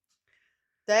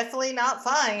 Definitely not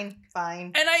fine.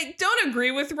 Fine. And I don't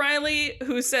agree with Riley,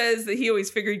 who says that he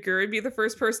always figured Greer would be the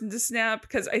first person to snap,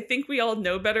 because I think we all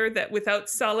know better that without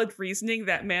solid reasoning,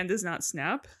 that man does not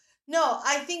snap. No,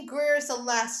 I think Greer is the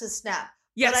last to snap.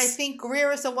 Yes. But I think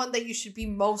Greer is the one that you should be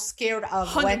most scared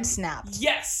of when snapped.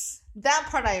 Yes. That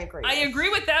part I agree with. I agree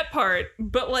with that part,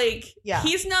 but like,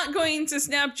 he's not going to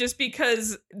snap just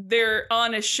because they're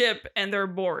on a ship and they're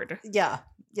bored. Yeah.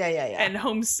 And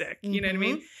homesick. You know what I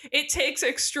mean? It takes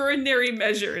extraordinary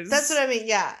measures. That's what I mean.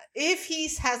 Yeah. If he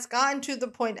has gotten to the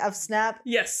point of snap,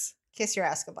 yes, kiss your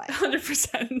ass goodbye.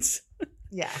 100%.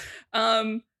 Yeah.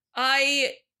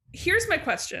 Here's my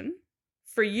question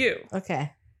for you.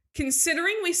 Okay.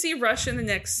 Considering we see Rush in the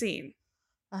next scene.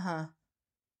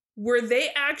 Were they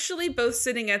actually both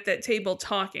sitting at that table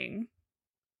talking?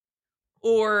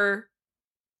 Or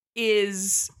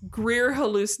is Greer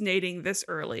hallucinating this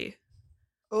early?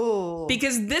 Oh.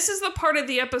 Because this is the part of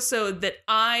the episode that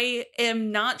I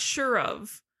am not sure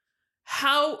of.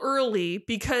 How early?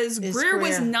 Because Greer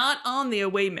was not on the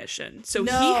away mission. So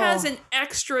he has an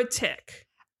extra tick.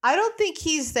 I don't think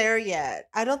he's there yet.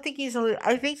 I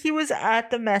think he was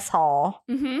at the mess hall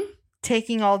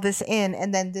taking all this in,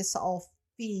 and then this all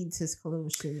feeds his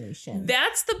hallucination.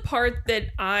 That's the part that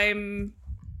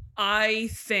I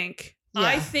think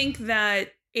that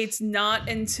it's not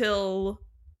until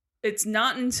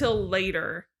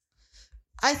later.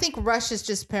 I think Rush is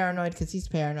just paranoid because he's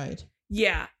paranoid.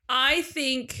 Yeah. I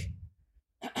think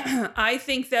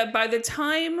that by the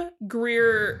time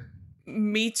Greer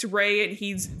meets Ray and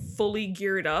he's fully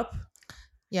geared up,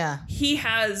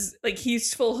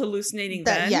 he's full hallucinating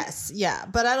then. Yes, yeah,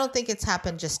 but I don't think it's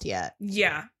happened just yet.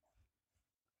 Yeah,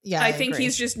 I think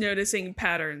he's just noticing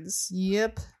patterns.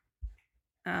 Yep.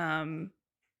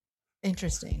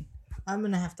 Interesting. I'm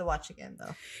gonna have to watch again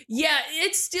though. Yeah,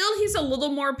 he's a little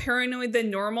more paranoid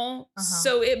than normal.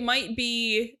 So it might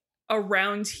be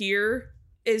around here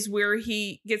is where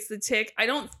he gets the tic. I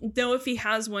don't know if he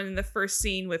has one in the first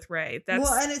scene with Ray.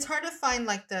 Well, and it's hard to find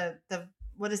like the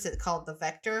what is it called? The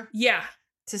vector? Yeah.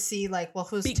 To see like, well,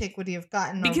 whose tick would he have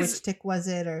gotten, or which tick was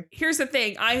it? Or here's the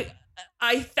thing, I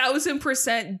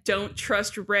 1000% don't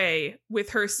trust Ray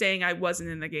with her saying I wasn't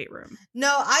in the gate room.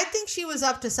 No, I think she was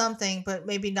up to something, but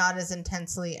maybe not as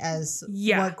intensely as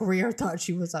what Greer thought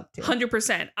she was up to.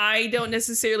 100%. I don't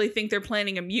necessarily think they're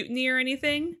planning a mutiny or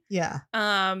anything. Yeah.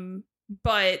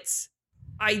 But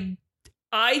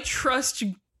I trust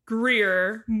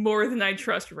Greer more than I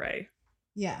trust Ray.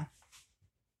 Yeah.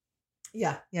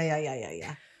 Yeah.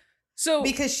 So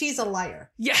because she's a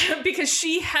liar. Yeah, because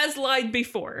she has lied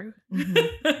before.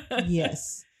 Mm-hmm.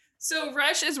 Yes. So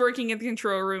Resh is working in the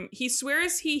control room. He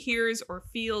swears he hears or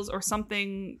feels or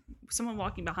someone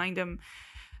walking behind him.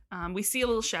 We see a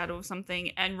little shadow of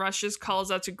something, and Rush just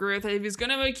calls out to Greer that if he's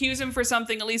going to accuse him for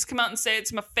something, at least come out and say it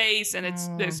to my face. And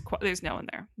there's no one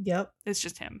there. Yep. It's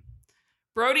just him.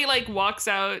 Brody like walks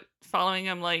out following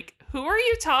him like, who are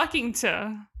you talking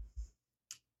to?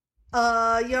 You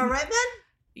all right, man?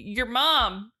 Your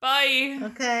mom. Bye.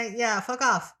 Okay. Yeah. Fuck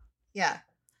off. Yeah.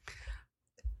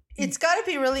 It's got to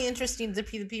be really interesting to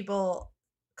be the people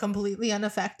completely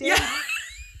unaffected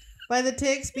by the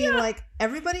tics, being like,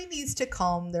 everybody needs to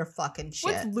calm their fucking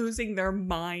shit. With losing their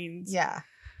minds. Yeah.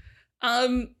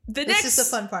 This is the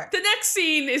fun part. The next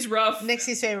scene is rough.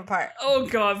 Nixie's favorite part. Oh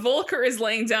god, Volker is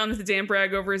laying down with a damp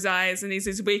rag over his eyes, and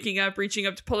he's waking up, reaching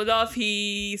up to pull it off.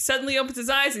 He suddenly opens his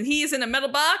eyes, and he is in a metal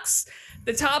box.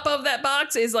 The top of that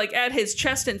box is like at his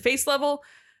chest and face level.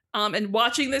 And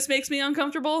watching this makes me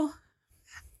uncomfortable.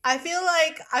 I feel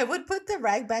like I would put the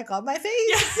rag back on my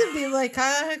face and be like,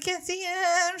 I can't see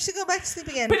it. I'm just gonna go back to sleep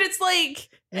again. But it's like,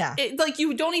 like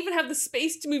you don't even have the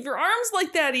space to move your arms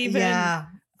like that. Even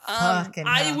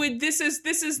I would. This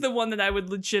is the one that I would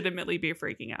legitimately be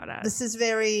freaking out at. This is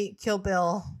very Kill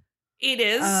Bill. It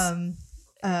is.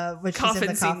 Which coffin is in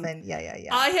the scene. coffin. Yeah.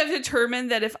 I have determined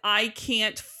that if I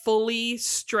can't fully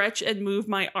stretch and move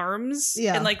my arms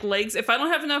and like legs, if I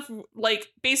don't have enough, like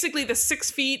basically the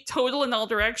 6 feet total in all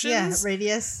directions,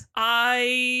 radius.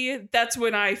 That's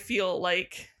when I feel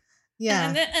like.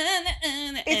 Yeah.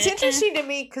 It's interesting to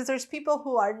me because there's people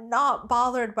who are not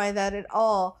bothered by that at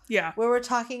all. Yeah. Where we're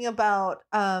talking about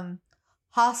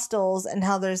hostels and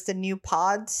how there's the new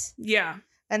pods. Yeah.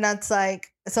 And that's like,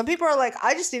 some people are like,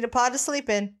 I just need a pod to sleep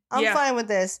in. I'm fine with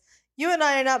this. You and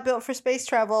I are not built for space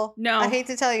travel. No. I hate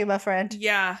to tell you, my friend.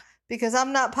 Yeah. Because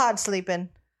I'm not pod sleeping.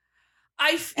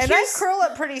 I curl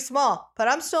up pretty small, but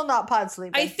I'm still not pod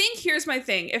sleeping. I think here's my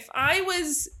thing. If I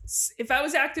was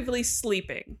actively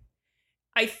sleeping,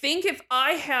 I think if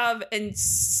I have, and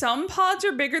some pods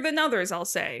are bigger than others, I'll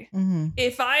say,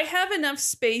 if I have enough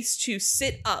space to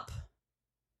sit up,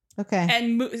 okay,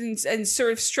 and move, and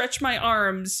sort of stretch my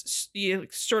arms,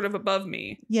 sort of above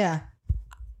me,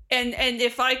 and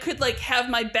if I could like have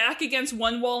my back against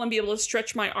one wall and be able to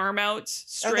stretch my arm out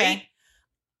straight,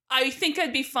 I think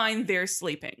I'd be fine there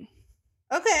sleeping.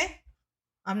 Okay,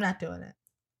 I'm not doing it.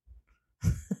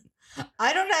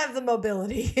 I don't have the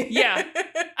mobility. Yeah.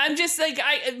 I'm just like,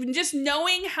 just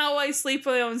knowing how I sleep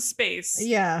in my own space.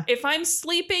 Yeah. If I'm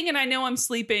sleeping and I know I'm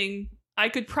sleeping, I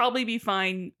could probably be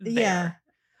fine there. Yeah.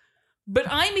 But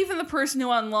I'm even the person who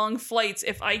on long flights,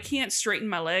 if I can't straighten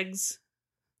my legs.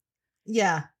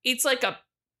 Yeah. It's like a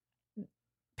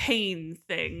pain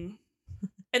thing.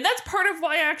 And that's part of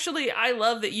why actually I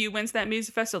love that you went to that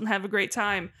music festival and have a great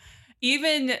time.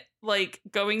 Even like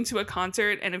going to a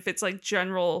concert, and if it's like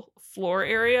general floor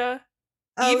area.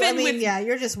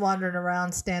 You're just wandering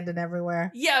around, standing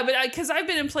everywhere. Yeah, but because I've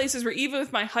been in places where even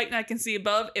with my height and I can see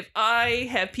above, if I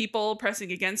have people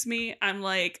pressing against me, I'm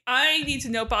like, I need to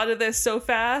nope out of this so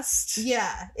fast.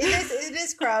 Yeah, it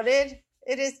is crowded.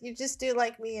 It is. You just do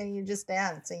like me and you just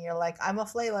dance and you're like, I'm a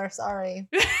flailer. Sorry.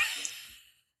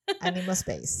 I need my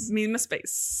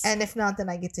space. And if not, then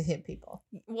I get to hit people.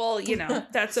 Well,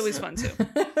 that's always fun too.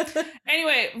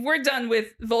 Anyway, we're done with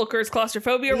Volker's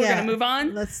claustrophobia. We're going to move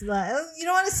on. Let's. You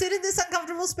don't want to sit in this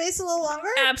uncomfortable space a little longer?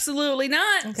 Absolutely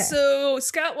not. Okay. So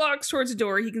Scott walks towards the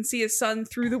door. He can see his son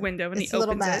through the window, and he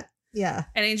opens it. Yeah.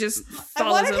 And he just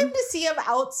follows I wanted him to see him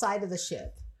outside of the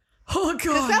ship. Oh, God.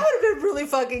 Because that would have been really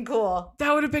fucking cool.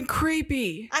 That would have been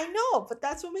creepy. I know, but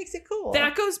that's what makes it cool.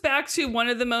 That goes back to one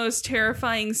of the most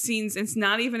terrifying scenes. It's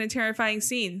not even a terrifying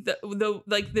scene.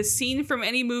 The scene from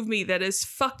any movie that has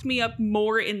fucked me up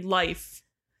more in life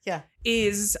Yeah.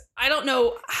 is I don't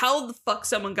know how the fuck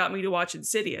someone got me to watch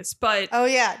Insidious, but Oh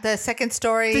yeah, the second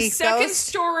story. the second ghost?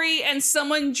 story, and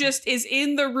someone just is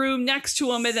in the room next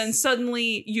to him, and then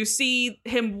suddenly you see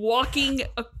him walking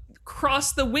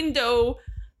across the window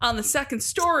on the second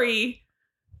story.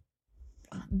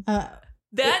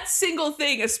 That single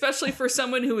thing, especially for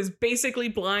someone who is basically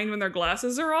blind when their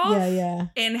glasses are off,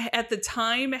 and at the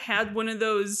time had one of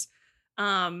those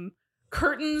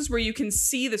curtains where you can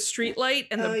see the street light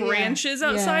and the branches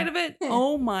outside of it.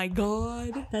 Oh my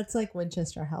god, that's like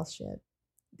Winchester House shit.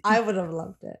 I would have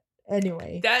loved it.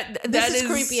 Anyway, this is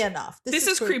creepy enough. This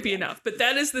is creepy enough, but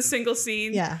that is the single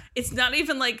scene. Yeah. It's not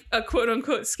even like a quote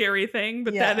unquote scary thing,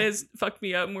 but that has fucked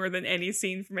me up more than any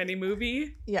scene from any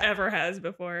movie ever has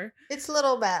before. It's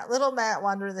little Matt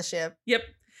wandering the ship. Yep.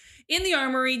 In the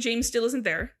armory, James still isn't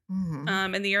there. Mm-hmm.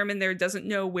 And the airman there doesn't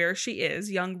know where she is.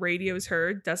 Young radios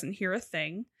her, doesn't hear a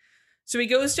thing. So he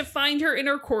goes to find her in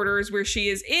her quarters where she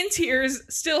is in tears,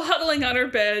 still huddling on her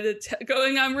bed,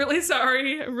 going, I'm really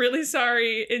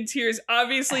sorry, in tears.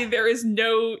 Obviously, there is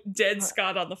no dead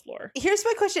Scott on the floor. Here's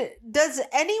my question. Does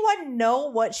anyone know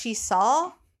what she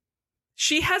saw?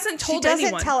 She hasn't told anyone.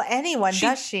 She doesn't tell anyone,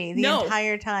 does she? The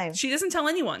entire time. She doesn't tell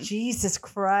anyone. Jesus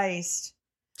Christ.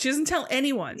 She doesn't tell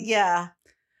anyone. Yeah.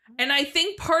 And I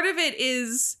think part of it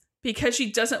is because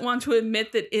she doesn't want to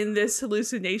admit that in this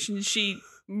hallucination she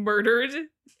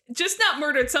not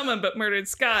murdered someone, but murdered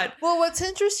Scott. Well, what's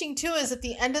interesting too is at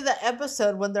the end of the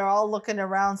episode when they're all looking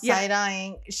around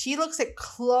side-eyeing, she looks at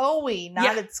Chloe,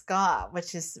 not at Scott,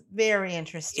 which is very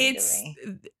interesting to me.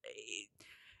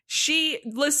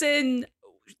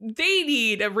 They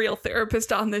need a real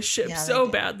therapist on this ship so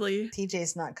badly.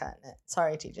 TJ's not cutting it.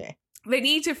 Sorry, TJ. They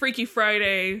need to Freaky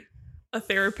Friday a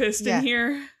therapist in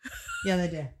here. Yeah, they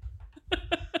do.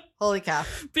 Holy cow.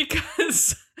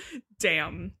 Because,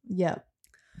 damn. Yep.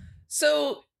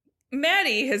 So,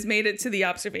 Maddie has made it to the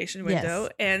observation window,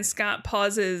 and Scott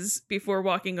pauses before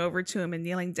walking over to him and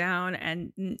kneeling down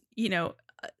and,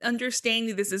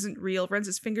 understanding this isn't real, runs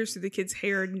his fingers through the kid's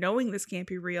hair, knowing this can't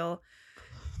be real.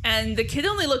 And the kid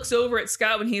only looks over at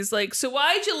Scott when he's like, so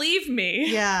why'd you leave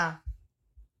me? Yeah.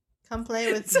 Come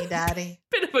play with me, Daddy.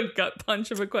 Bit of a gut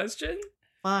punch of a question.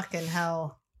 Fucking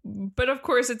hell. But of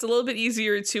course, it's a little bit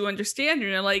easier to understand.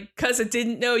 You're like, because I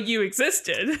didn't know you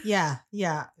existed. Yeah,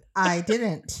 I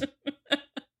didn't.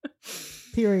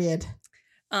 Period.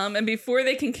 And before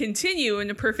they can continue, in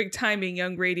the perfect timing,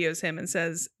 Young radios him and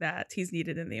says that he's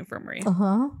needed in the infirmary.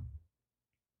 Uh-huh.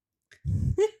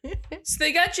 So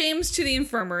they got James to the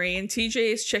infirmary, and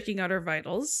TJ is checking out her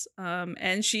vitals.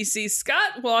 And she sees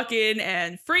Scott walk in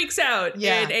and freaks out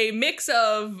in a mix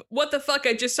of, what the fuck,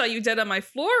 I just saw you dead on my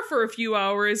floor for a few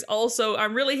hours. Also,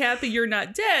 I'm really happy you're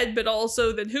not dead, but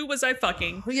also, then who was I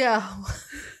fucking? Yeah.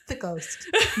 The ghost.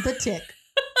 The tick.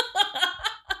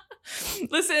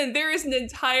 Listen, there is an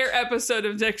entire episode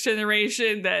of Next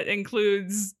Generation that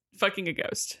includes fucking a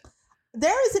ghost.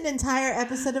 There is an entire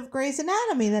episode of Grey's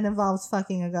Anatomy that involves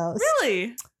fucking a ghost.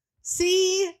 Really?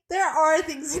 See, there are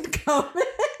things in common. Then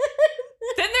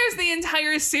there's the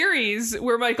entire series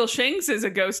where Michael Shanks is a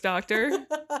ghost doctor.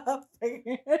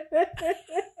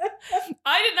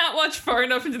 I did not watch far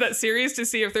enough into that series to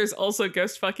see if there's also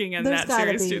ghost fucking in that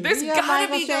series too. There's gotta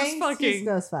be ghost fucking. He's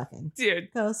ghost fucking.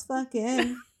 Dude. Ghost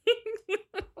fucking.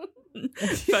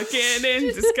 Fucking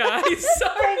in disguise.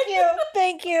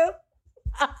 Thank you.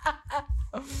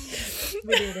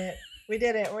 We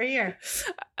did it. We're here.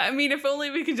 I mean, if only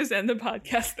we could just end the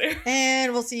podcast there.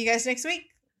 And we'll see you guys next week.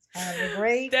 Have a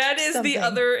great That is something. the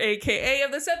other AKA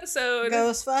of this episode.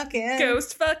 Ghost fucking.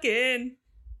 Ghost fucking.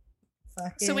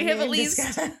 So we have at least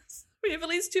disguise. we have at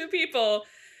least 2 people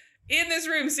in this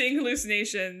room seeing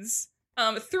hallucinations.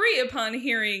 3 upon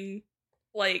hearing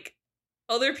like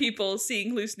other people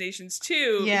seeing hallucinations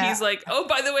too. Yeah. He's like, oh,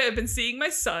 by the way, I've been seeing my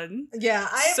son. Yeah,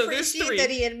 I So there's appreciate 3.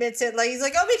 that he admits it. Like he's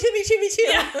like, oh, me too.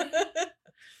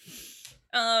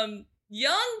 Yeah.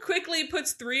 Young quickly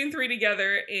puts 3 and 3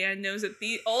 together and knows that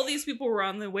all these people were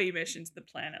on the way mission to the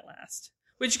planet last,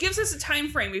 which gives us a time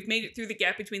frame. We've made it through the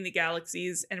gap between the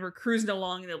galaxies, and we're cruising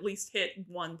along and at least hit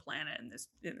one planet in this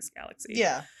galaxy.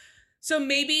 Yeah. So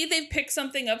maybe they've picked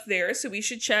something up there. So we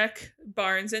should check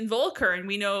Barnes and Volker, and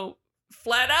we know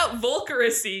flat out Volker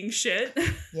is seeing shit.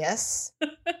 Yes.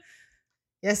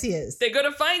 Yes, he is. They go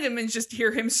to find him and just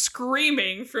hear him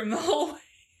screaming from the hallway.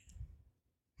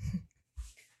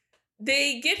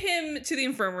 They get him to the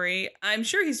infirmary. I'm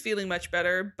sure he's feeling much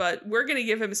better, but we're going to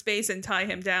give him space and tie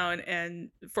him down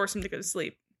and force him to go to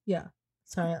sleep. Yeah.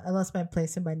 Sorry, I lost my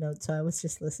place in my notes, so I was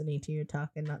just listening to you talk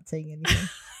and not saying anything.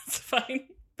 It's fine.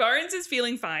 Barnes is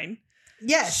feeling fine.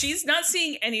 Yes. She's not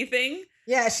seeing anything.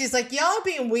 Yeah, she's like, y'all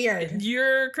being weird.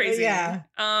 You're crazy. Yeah.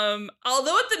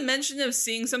 Although at the mention of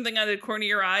seeing something out of the corner of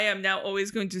your eye, I'm now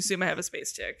always going to assume I have a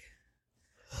space tick.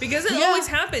 Because it always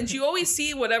happens. You always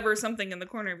see whatever something in the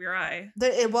corner of your eye.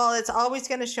 Well, it's always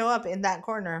going to show up in that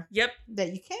corner. Yep.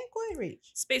 That you can't quite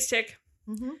reach. Space tick.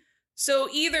 Mm-hmm. So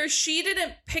either she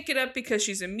didn't pick it up because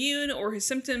she's immune, or his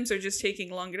symptoms are just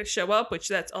taking longer to show up, which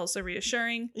that's also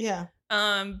reassuring. Yeah.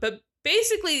 But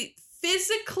basically,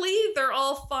 physically, they're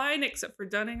all fine except for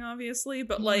Dunning, obviously.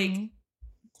 But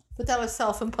but that was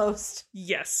self-imposed.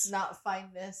 Yes, not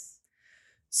fineness.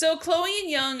 So Chloe and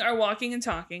Young are walking and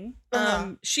talking.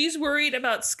 She's worried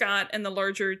about Scott and the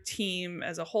larger team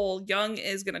as a whole. Young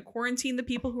is going to quarantine the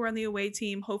people who are on the away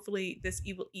team. Hopefully, this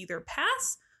will either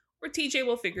pass or TJ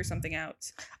will figure something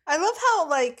out. I love how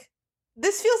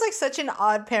this feels like such an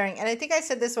odd pairing, and I think I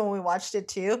said this when we watched it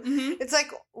too. Mm-hmm. It's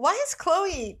like, why is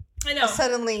Chloe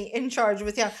suddenly in charge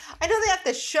with Young? I know they have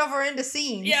to shove her into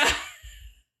scenes. Yeah.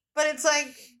 But it's like,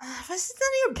 it's none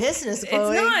of your business,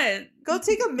 Chloe. It's not. Go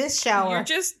take a mist shower. You're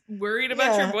just worried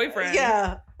about your boyfriend.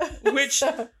 Yeah. Which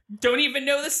don't even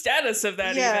know the status of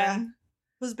that even.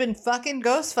 Who's been fucking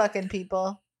ghost fucking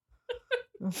people.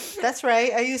 That's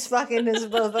right. I use fucking as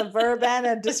both a verb and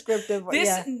a descriptive word.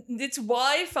 It's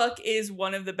why fuck is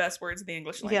one of the best words in the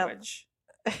English language.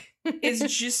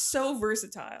 It's just so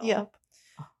versatile. Yep.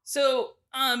 So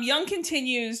Young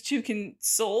continues to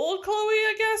console Chloe,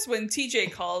 I guess, when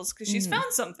TJ calls because she's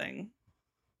found something.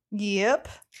 Yep.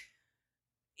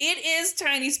 It is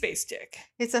tiny space tick.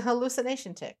 It's a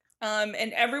hallucination tick.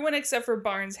 And everyone except for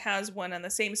Barnes has one on the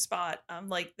same spot,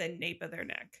 like the nape of their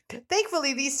neck.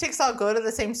 Thankfully, these ticks all go to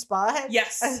the same spot.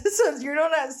 Yes. So you're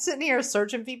not sitting here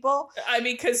searching people. I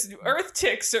mean, because Earth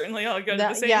ticks certainly all go to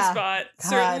the same spot. God.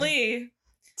 Certainly.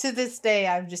 To this day,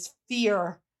 I just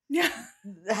fear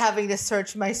having to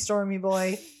search my Stormy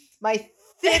boy, my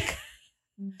thick,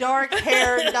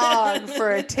 dark-haired dog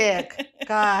for a tick.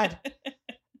 God.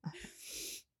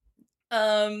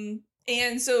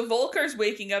 And so Volkar's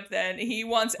waking up then. He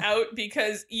wants out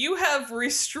because you have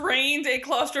restrained a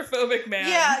claustrophobic man.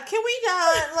 Yeah, can we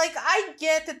not, I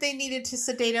get that they needed to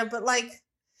sedate him, but,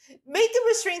 make the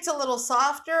restraints a little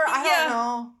softer. I don't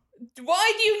know.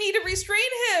 Why do you need to restrain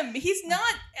him? He's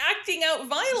not acting out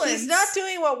violence. He's not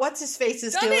doing what What's-His-Face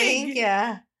is doing.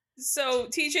 Yeah. So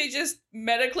TJ just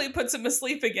medically puts him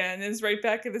asleep again and is right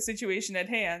back in the situation at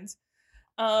hand.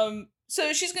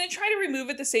 So she's going to try to remove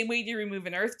it the same way you remove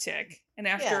an earth tick. And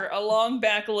after a long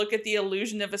back look at the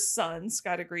illusion of a sun,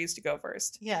 Scott agrees to go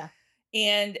first. Yeah.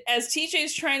 And as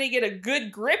TJ's trying to get a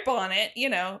good grip on it, he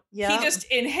just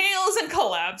inhales and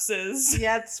collapses.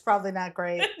 Yeah, it's probably not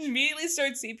great. Immediately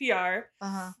starts CPR.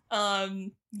 Uh-huh.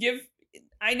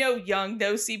 I know Young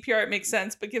knows CPR, it makes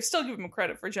sense, but still give him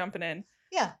credit for jumping in.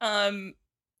 Yeah.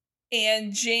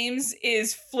 And James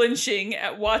is flinching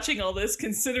at watching all this,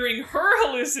 considering her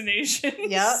hallucinations.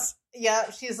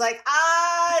 Yep. She's like,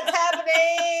 it's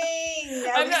happening.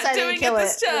 I'm not doing it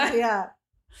this time. Yeah.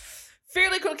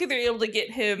 Fairly quickly, they're able to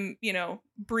get him,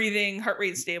 breathing, heart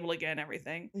rate stable again,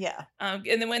 everything. Yeah. And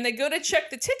then when they go to check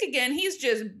the tick again, he's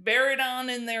just buried on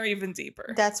in there even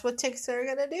deeper. That's what ticks are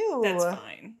going to do. That's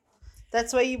fine.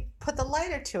 That's why you put the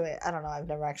lighter to it. I don't know. I've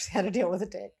never actually had to deal with a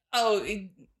tick. Oh,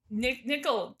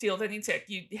 Nickel deal with any tick.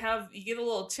 You get a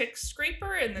little tick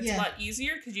scraper, and that's a lot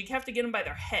easier because you have to get them by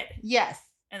their head. Yes.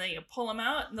 And then you pull them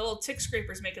out, and the little tick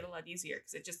scrapers make it a lot easier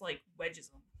because it just wedges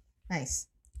them. Nice.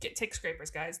 Get tick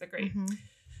scrapers, guys. They're great. Mm-hmm.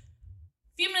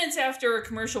 A few minutes after a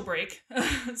commercial break,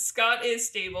 Scott is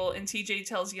stable, and TJ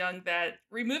tells Young that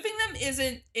removing them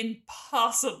isn't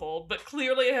impossible, but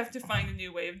clearly I have to find a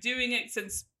new way of doing it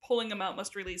since pulling them out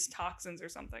must release toxins or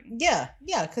something. Yeah,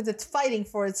 because it's fighting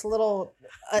for its little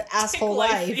asshole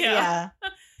life. Yeah.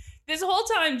 This whole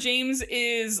time, James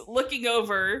is looking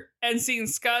over and seeing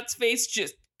Scott's face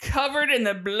just covered in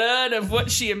the blood of what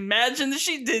she imagined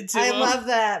she did to him. I love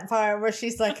that part where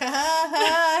she's like, he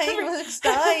was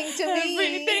dying to me.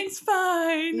 Everything's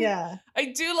fine. Yeah. I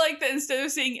do like that instead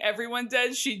of seeing everyone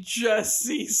dead, she just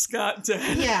sees Scott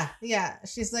dead. Yeah.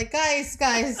 She's like, guys,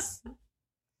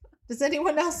 does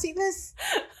anyone else see this?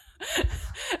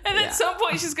 And at some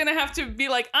point she's going to have to be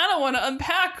like, I don't want to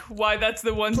unpack why that's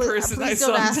the one person I saw. Please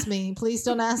don't ask me. Please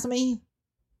don't ask me.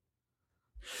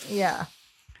 Yeah.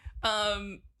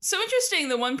 So interesting,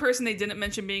 the one person they didn't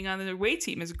mention being on the away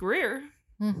team is Greer,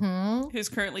 who's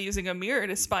currently using a mirror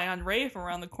to spy on Ray from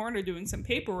around the corner doing some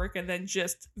paperwork and then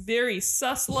just very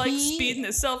sus-like speeding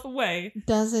himself away.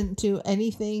 Doesn't do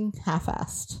anything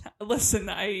half-assed.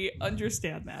 Listen, I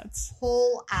understand that.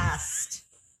 Whole-assed.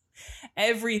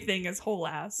 Everything is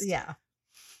whole-assed. Yeah.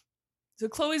 So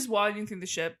Chloe's wandering through the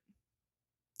ship.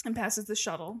 and passes the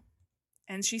shuttle.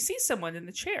 And she sees someone in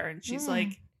the chair. And she's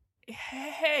like,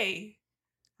 hey.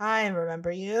 I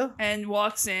remember you. And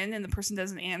walks in, and the person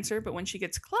doesn't answer. But when she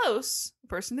gets close, the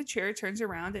person in the chair turns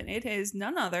around, and it is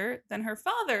none other than her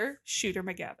father, Shooter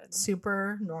McGavin.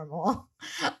 Super normal.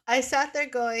 I sat there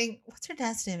going, what's her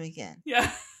dad's name again?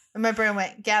 Yeah. And my brain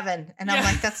went, Gavin. And I'm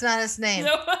like, that's not his name.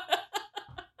 No.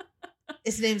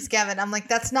 His name's Gavin. I'm like,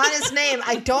 that's not his name.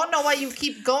 I don't know why you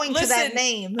keep going to that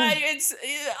name. It's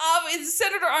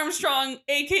Senator Armstrong,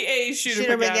 a.k.a.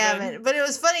 Shooter McGavin. But it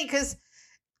was funny because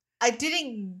I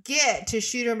didn't get to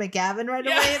Shooter McGavin right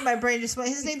away. My brain just went,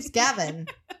 his name's Gavin.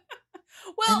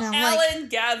 Well, Alan,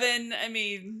 Gavin, I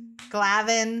mean...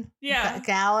 Glavin. Yeah.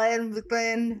 Gallon,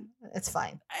 Glenn. It's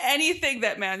fine. Anything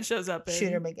that man shows up in.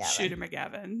 Shooter McGavin. Shooter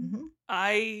McGavin. Mm-hmm.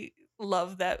 I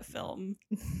love that film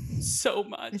so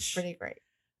much. It's pretty great.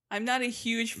 I'm not a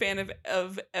huge fan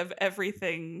of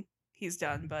everything he's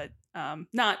done, but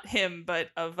not him, but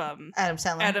of Adam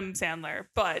Sandler.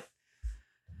 But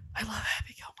I love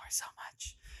Happy Gilmore so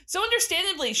much. So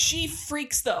understandably, she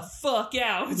freaks the fuck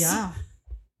out. Yeah.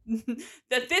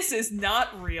 That this is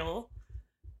not real.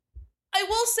 I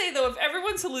will say though, of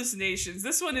everyone's hallucinations,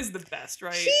 this one is the best,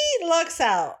 right? She lucks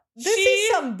out. This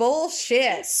is some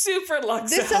bullshit. Super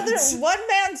lucks this out. One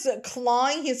man's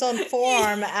clawing his own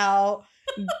forearm out.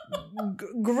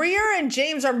 Greer and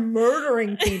James are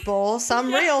murdering people.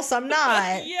 Some real, some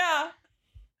not. Yeah.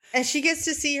 And she gets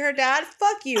to see her dad.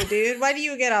 Fuck you, dude. Why do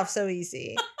you get off so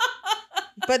easy?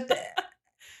 But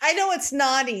I know it's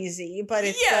not easy, but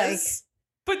it's like,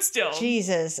 but still.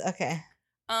 Jesus. Okay.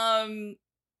 I mean,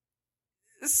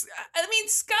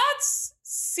 Scott's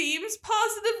seems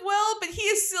positive, but he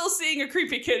is still seeing a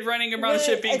creepy kid running around the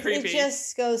ship being creepy. It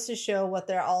just goes to show what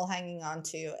they're all hanging on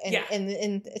to.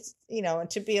 And it's,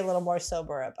 to be a little more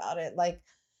sober about it. Like,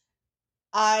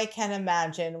 I can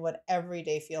imagine what every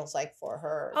day feels like for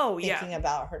her thinking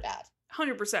about her dad.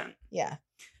 100%. Yeah.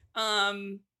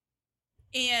 And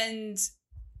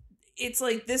it's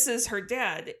like, this is her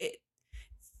dad.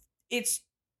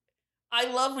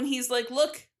 I love when he's like,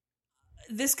 look,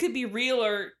 this could be real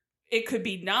or it could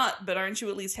be not, but aren't you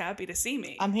at least happy to see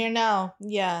me? I'm here now.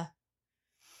 Yeah.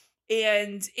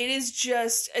 And it is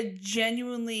just a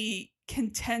genuinely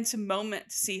content moment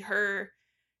to see her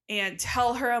and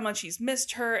tell her how much he's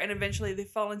missed her. And eventually they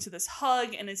fall into this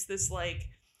hug. And it's this like,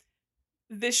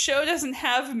 this show doesn't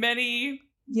have many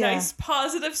nice,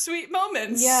 positive, sweet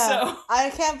moments. Yeah. So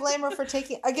I can't blame her for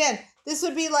taking, again, this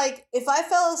would be like, if I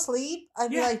fell asleep,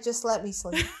 I'd be like, just let me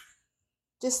sleep.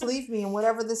 Just leave me, and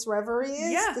whatever this reverie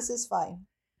is, this is fine.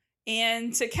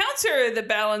 And to counter the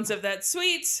balance of that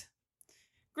suite,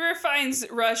 Greer finds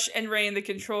Rush and Ray in the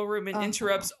control room and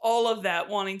interrupts all of that,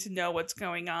 wanting to know what's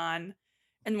going on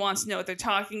and wants to know what they're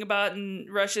talking about.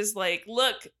 And Rush is like,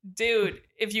 look, dude,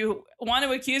 if you want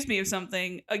to accuse me of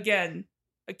something, again,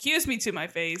 accuse me to my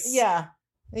face. Yeah.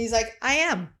 And he's like, I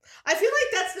am. I feel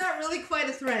like that's not really quite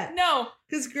a threat. No.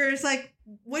 Because Greer's like,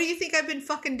 what do you think I've been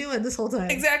fucking doing this whole time?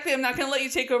 Exactly. I'm not going to let you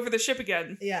take over the ship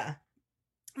again. Yeah.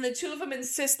 And the two of them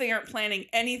insist they aren't planning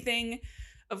anything.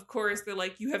 Of course, they're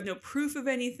like, you have no proof of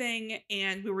anything.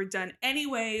 And we were done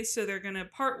anyway. So they're going to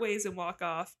part ways and walk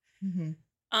off. Mm-hmm.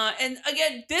 And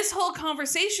again, this whole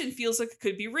conversation feels like it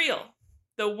could be real.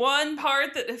 The one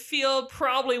part that I feel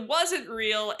probably wasn't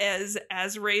real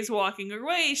as Ray's walking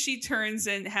away, she turns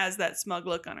and has that smug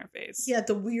look on her face. Yeah,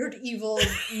 the weird, evil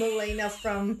Milena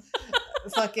from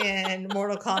fucking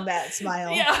Mortal Kombat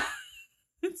smile. Yeah.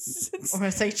 Or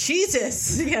it's like,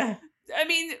 Jesus. Yeah. I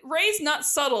mean, Ray's not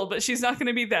subtle, but she's not going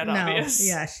to be that obvious.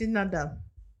 Yeah, she's not dumb.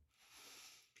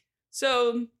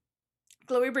 So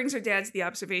Chloe brings her dad to the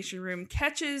observation room,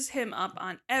 catches him up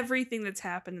on everything that's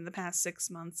happened in the past 6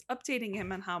 months, updating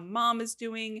him on how mom is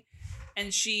doing,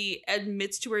 and she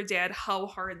admits to her dad how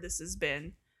hard this has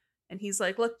been. And he's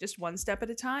like, look, just one step at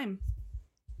a time.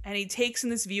 And he takes in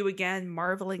this view again,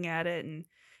 marveling at it, and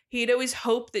he had always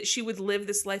hoped that she would live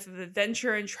this life of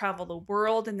adventure and travel the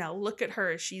world, and now look at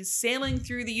her. She's sailing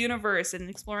through the universe and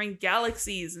exploring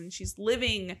galaxies, and she's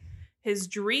living his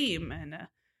dream. And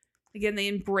again, they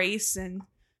embrace, and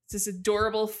it's this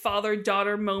adorable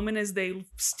father-daughter moment as they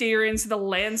stare into the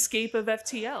landscape of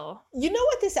FTL. You know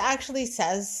what this actually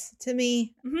says to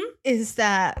me? Mm-hmm. Is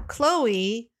that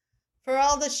Chloe, for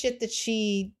all the shit that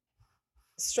she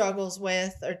struggles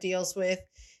with or deals with,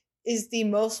 is the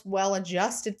most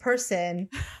well-adjusted person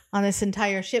on this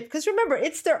entire ship. Because remember,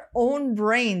 it's their own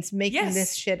brains making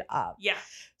this shit up. Yeah.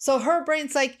 So her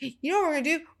brain's like, you know what we're going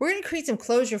to do? We're going to create some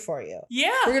closure for you.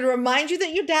 Yeah. We're going to remind you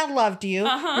that your dad loved you.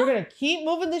 Uh-huh. We're going to keep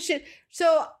moving this shit.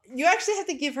 So you actually have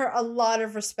to give her a lot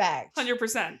of respect.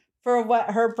 100%. for what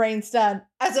her brain's done,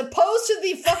 as opposed to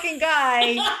the fucking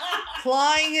guy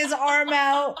clawing his arm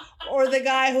out, or the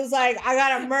guy who's like, I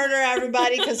gotta murder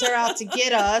everybody because they're out to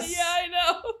get us. Yeah, I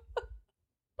know.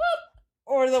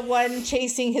 Or the one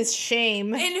chasing his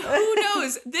shame. And who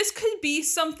knows? This could be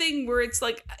something where it's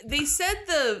like they said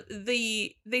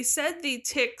the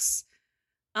ticks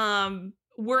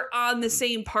were on the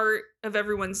same part of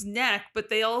everyone's neck, but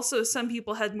they also, some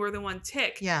people had more than one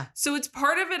tick. Yeah. So it's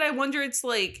part of it. I wonder, it's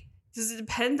like, does it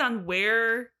depend on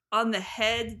where on the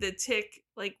head the tick,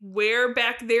 like where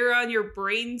back there on your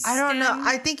brain stem? I don't know.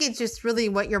 I think it's just really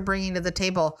what you're bringing to the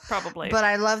table. Probably. But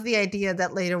I love the idea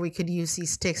that later we could use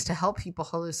these sticks to help people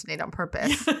hallucinate on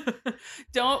purpose.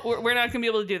 We're not gonna be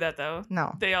able to do that though.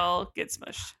 No. They all get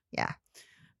smushed. Yeah.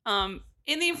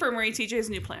 In the infirmary, TJ has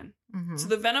a new plan. Mm-hmm. So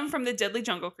the venom from the deadly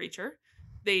jungle creature,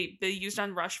 they used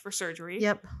on Rush for surgery.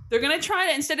 Yep. They're gonna try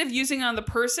to, instead of using on the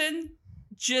person,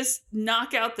 just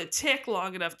knock out the tick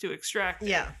long enough to extract it.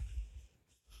 Yeah.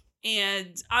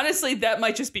 And honestly, that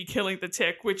might just be killing the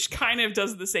tick, which kind of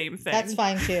does the same thing. That's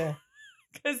fine too.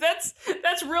 Because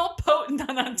that's real potent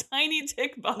on a tiny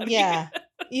tick body. Yeah.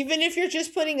 Even if you're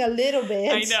just putting a little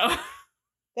bit. I know.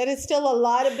 That is still a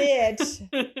lot of bit.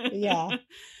 Yeah.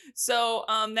 So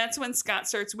that's when Scott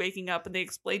starts waking up, and they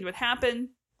explained what happened,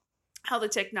 how the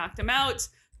tick knocked him out.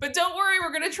 But don't worry,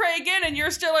 we're going to try again, and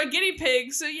you're still our guinea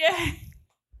pig, so yay.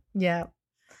 Yeah.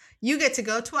 You get to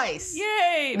go twice.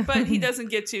 Yay. But he doesn't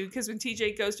get to, because when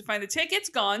TJ goes to find the tick, it's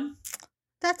gone.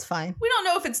 That's fine. We don't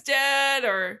know if it's dead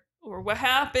or what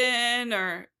happened,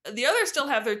 or the others still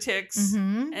have their ticks.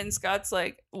 Mm-hmm. And Scott's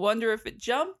like, wonder if it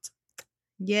jumped.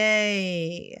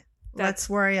 Yay. Let's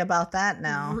worry about that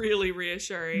now. Really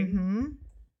reassuring. Mm-hmm.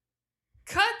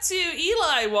 Cut to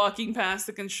Eli walking past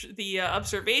the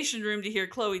observation room to hear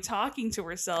Chloe talking to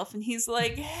herself, and he's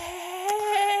like,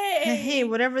 Hey,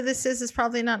 whatever this is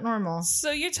probably not normal. So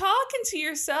you're talking to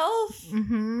yourself?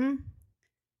 Mm-hmm.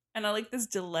 And I like this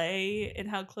delay in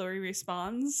how Chloe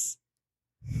responds.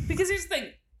 Because here's the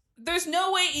thing. There's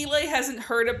no way Eli hasn't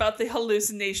heard about the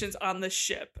hallucinations on the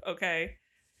ship, okay?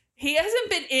 He hasn't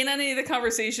been in any of the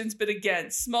conversations, but again,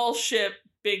 small ship,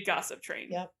 big gossip train.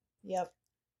 Yep.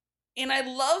 And I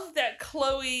love that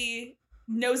Chloe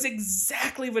knows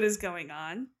exactly what is going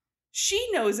on. She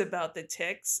knows about the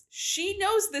ticks. She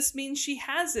knows this means she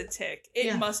has a tick.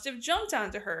 It must have jumped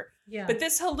onto her. Yeah. But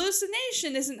this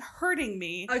hallucination isn't hurting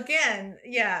me. Again,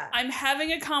 yeah. I'm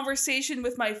having a conversation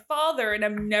with my father, and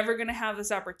I'm never going to have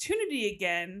this opportunity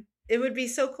again. It would be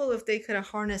so cool if they could have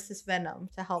harnessed this venom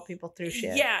to help people through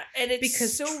shit. Yeah, and it's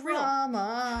because so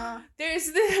trauma. real. This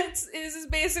is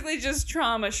basically just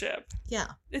trauma ship. Yeah.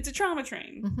 It's a trauma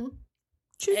train. Mm-hmm.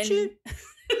 Choo-choo.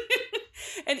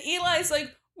 And Eli's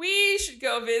like, we should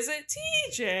go visit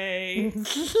TJ.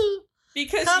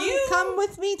 Because come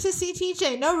with me to see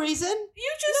TJ. No reason.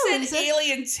 You just said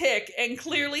alien tick, and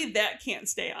clearly that can't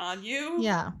stay on you.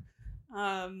 Yeah.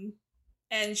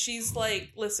 And she's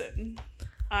like, listen,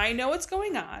 I know what's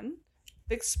going on.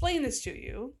 I've explained this to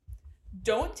you.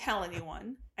 Don't tell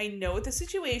anyone. I know what the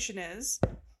situation is,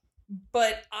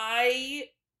 but I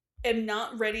am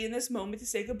not ready in this moment to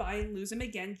say goodbye and lose him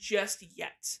again just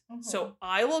yet. Mm-hmm. So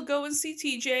I will go and see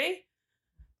TJ.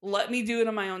 Let me do it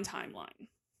on my own timeline.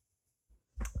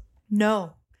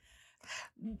 No.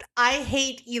 I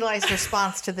hate Eli's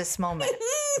response to this moment.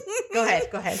 Go ahead.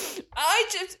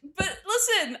 But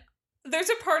listen, there's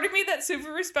a part of me that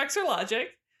super respects her logic.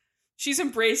 She's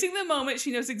embracing the moment.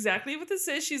 She knows exactly what this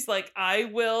is. She's like, I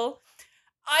will.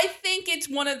 I think it's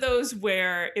one of those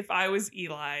where if I was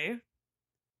Eli,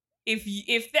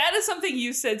 if that is something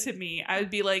you said to me, I would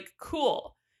be like,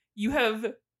 cool. You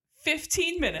have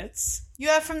 15 minutes. You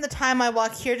have from the time I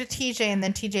walk here to TJ and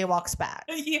then TJ walks back.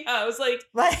 Yeah, I was like,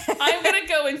 I'm going to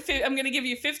go and I'm going to give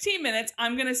you 15 minutes.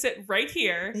 I'm going to sit right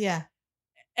here. Yeah.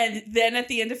 And then at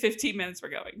the end of 15 minutes, we're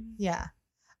going. Yeah.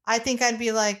 I think I'd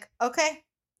be like, okay.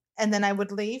 And then I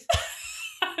would leave.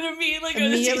 And immediately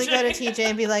go to TJ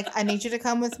and be like, I need you to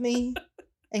come with me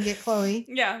and get Chloe.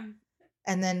 Yeah.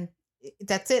 And then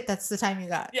that's it. That's the time you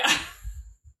got. Yeah.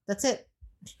 That's it.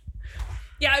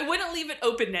 Yeah, I wouldn't leave it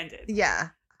open-ended. Yeah.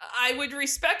 I would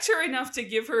respect her enough to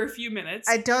give her a few minutes.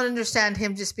 I don't understand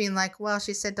him just being like, well,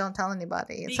 she said don't tell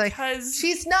anybody. It's because like,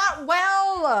 she's not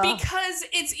well. Because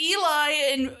it's Eli,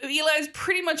 and Eli's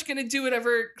pretty much going to do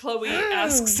whatever Chloe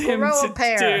asks him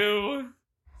to do.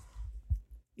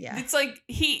 Yeah. It's like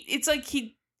he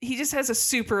just has a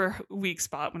super weak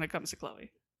spot when it comes to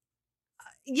Chloe.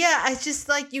 Yeah, I just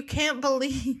like, you can't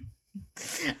believe.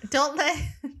 Don't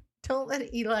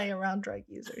let Eli around drug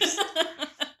users.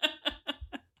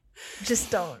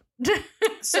 Just don't.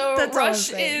 So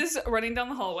Rush is running down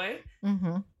the hallway.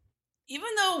 Mm-hmm. even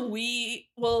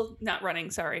though not running,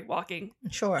 sorry, walking.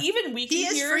 Sure. Even we can He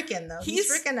is hear. freaking, though.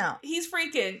 He's freaking out. He's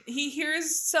freaking. He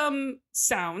hears some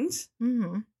sound.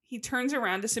 Mm-hmm. He turns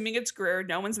around, assuming it's Greer.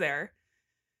 No one's there.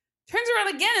 Turns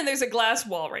around again, and there's a glass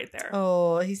wall right there.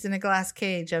 Oh, he's in a glass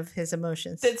cage of his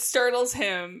emotions. That startles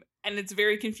him, and it's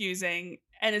very confusing.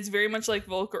 And it's very much like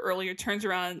Volker earlier. Turns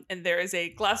around, and there is a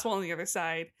glass wall on the other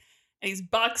side. And he's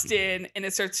boxed in, and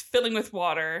it starts filling with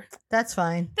water. That's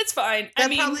fine. That's fine.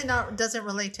 That probably doesn't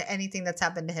relate to anything that's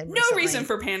happened to him No recently. reason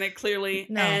for panic, clearly.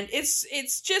 No. And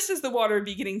it's just as the water would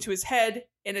be getting to his head,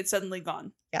 and it's suddenly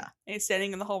gone. Yeah. And he's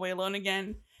standing in the hallway alone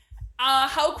again.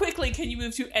 How quickly can you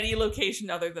move to any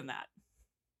location other than that?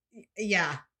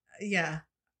 Yeah. It's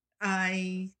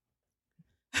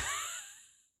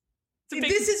a big-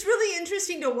 This is really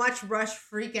interesting to watch Rush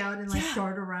freak out and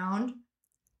dart around.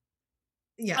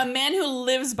 Yeah. A man who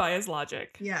lives by his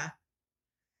logic. Yeah.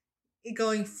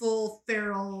 Going full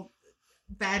feral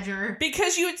badger.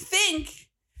 Because you would think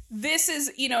this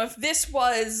is, if this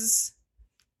was,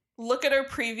 look at our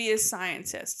previous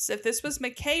scientists. If this was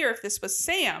McKay or if this was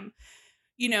Sam,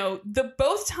 the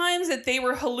both times that they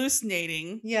were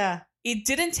hallucinating, Yeah. it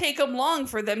didn't take them long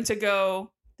for them to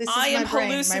go, This is I am my brain.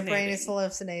 My hallucinating. brain is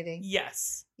hallucinating.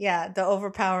 Yes. Yeah, the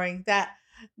overpowering.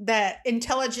 That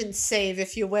intelligence save,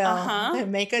 if you will. Uh-huh.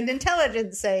 Make an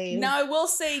intelligence save. Now, I will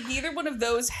say neither one of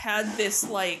those had this,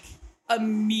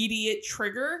 immediate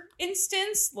trigger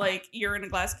instance, like you're in a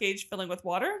glass cage filling with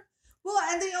water. Well,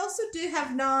 and they also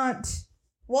have not...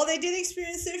 Well, they did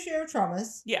experience their share of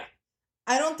traumas. Yeah.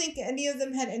 I don't think any of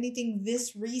them had anything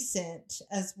this recent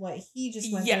as what he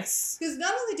just went Yes. through. Because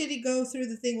not only did he go through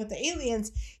the thing with the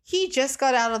aliens, he just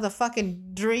got out of the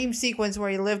fucking dream sequence where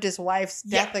he lived his wife's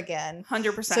death again.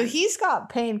 100%. So he's got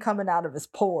pain coming out of his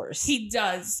pores. He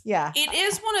does. Yeah. It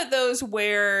is one of those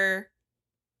where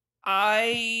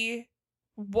I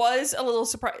was a little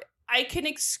surprised. I can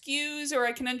excuse or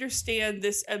I can understand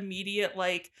this immediate,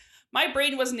 my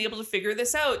brain wasn't able to figure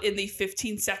this out in the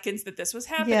 15 seconds that this was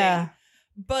happening. Yeah.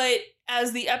 But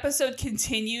as the episode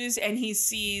continues and he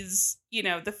sees,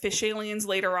 the fish aliens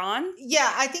later on.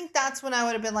 Yeah, I think that's when I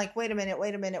would have been like, wait a minute.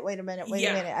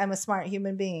 I'm a smart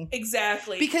human being.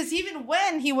 Exactly. Because even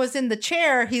when he was in the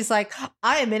chair, he's like,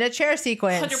 I am in a chair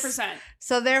sequence. 100%.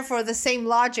 So therefore, the same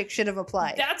logic should have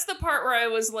applied. That's the part where I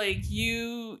was like,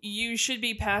 you should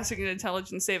be passing an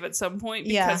intelligence save at some point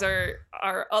because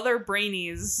our other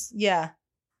brainies. Yeah.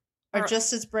 Are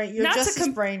just as brainy. You're just as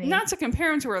brainy. Not to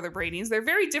compare them to our other brainies. They're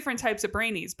very different types of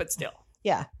brainies, but still.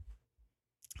 Yeah.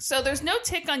 So there's no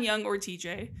tick on Young or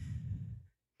TJ.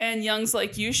 And Young's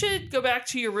like, you should go back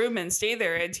to your room and stay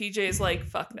there. And TJ is like,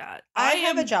 fuck that. I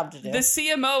have a job to do. The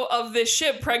CMO of this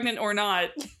ship, pregnant or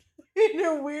not. In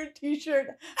a weird t-shirt.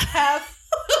 I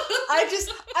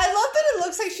love that it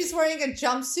looks like she's wearing a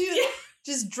jumpsuit. Yeah.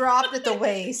 Just dropped at the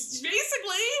waist.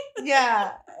 Basically.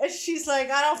 Yeah. She's like,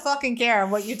 I don't fucking care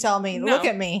what you tell me. No. Look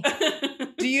at me.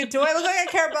 Do I look like I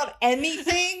care about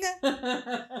anything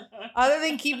other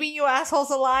than keeping you assholes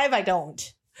alive? I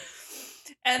don't.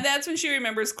 And that's when she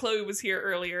remembers Chloe was here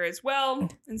earlier as well.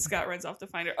 And Scott runs off to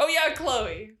find her. Oh, yeah,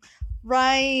 Chloe.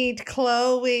 Right.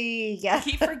 Chloe. Yeah. I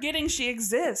keep forgetting she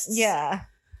exists. Yeah.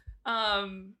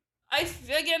 I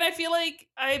feel like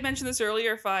I mentioned this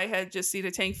earlier. If I had just seen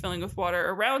a tank filling with water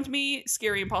around me,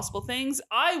 scary impossible things,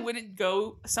 I wouldn't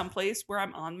go someplace where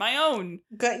I'm on my own.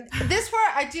 Good. This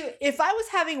part I do. If I was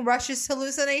having Rush's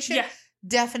hallucination,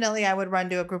 definitely I would run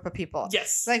to a group of people.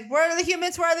 Yes. Like, where are the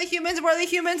humans? Where are the humans? Where are the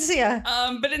humans? Yeah.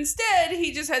 But instead,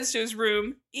 he just heads to his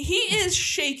room. He is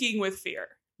shaking with fear.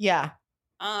 Yeah.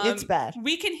 It's bad.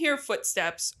 We can hear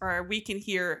footsteps, or he can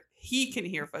hear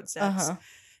footsteps. Uh-huh.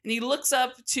 And he looks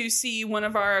up to see one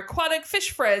of our aquatic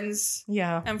fish friends.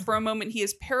 Yeah. And for a moment, he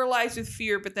is paralyzed with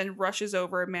fear, but then rushes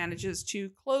over and manages to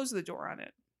close the door on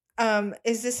it.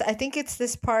 Is this, I think it's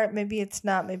this part. Maybe it's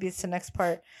not. Maybe it's the next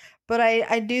part. But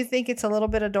I do think it's a little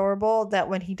bit adorable that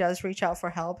when he does reach out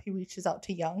for help, he reaches out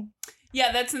to Young.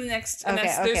 Yeah, that's the next. And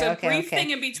there's a brief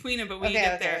thing in between it, but we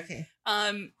get there. Okay.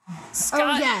 Scott.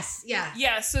 Oh, yes. Yeah.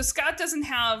 Yeah, so Scott doesn't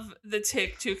have the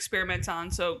tick to experiment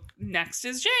on, so next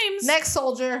is James. Next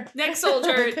soldier. Next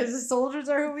soldier. Because the soldiers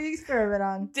are who we experiment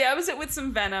on. Dabs it with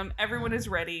some venom. Everyone is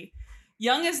ready.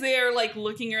 Young is there,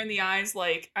 looking her in the eyes,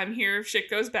 I'm here if shit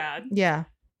goes bad. Yeah.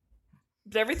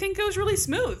 But everything goes really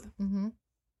smooth. Mm-hmm.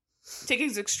 Tick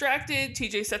is extracted.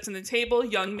 TJ sets on the table.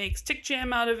 Young makes tick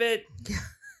jam out of it.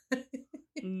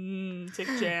 Tick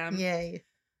jam. Yay.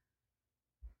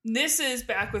 This is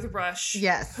back with Rush.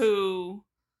 Yes. Who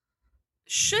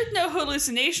should know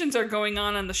hallucinations are going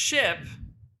on the ship.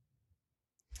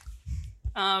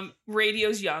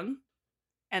 Radio's Young,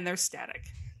 and they're static.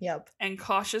 Yep. And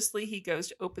cautiously, he goes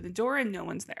to open the door and no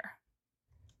one's there.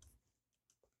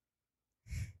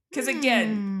 Because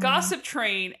again, gossip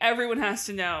train, everyone has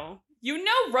to know. You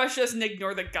know Rush doesn't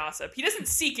ignore the gossip. He doesn't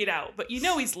seek it out, but you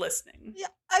know he's listening. Yeah,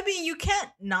 I mean, you can't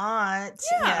not.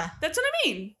 Yeah, that's what I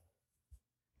mean.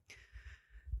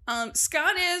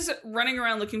 Scott is running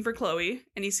around looking for Chloe,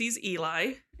 and he sees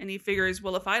Eli, and he figures,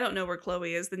 well, if I don't know where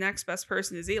Chloe is, the next best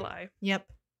person is Eli. Yep.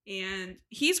 And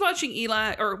he's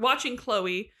watching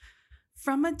Chloe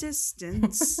from a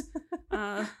distance,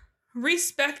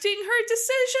 respecting her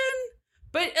decision,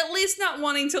 but at least not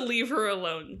wanting to leave her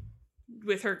alone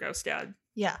with her ghost dad.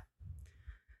 Yeah.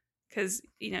 Because,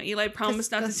 Eli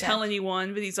promised not to tell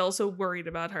anyone, but he's also worried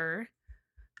about her.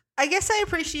 I guess I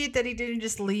appreciate that he didn't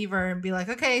just leave her and be like,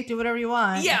 okay, do whatever you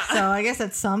want. Yeah. So I guess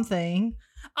that's something.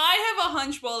 I have a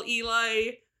hunch while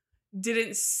Eli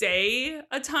didn't say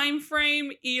a time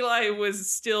frame, Eli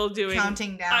was still doing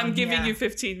Counting down. I'm giving you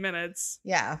 15 minutes.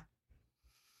 Yeah.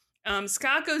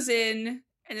 Scott goes in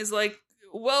and is like,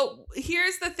 well,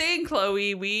 here's the thing,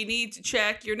 Chloe. We need to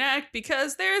check your neck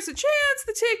because there's a chance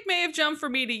the tick may have jumped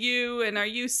from me to you. And are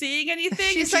you seeing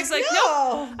anything? She's and she's like,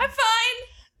 no, I'm fine.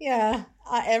 Yeah.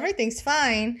 Everything's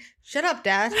fine. Shut up,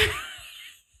 Dad.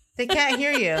 They can't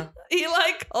hear you.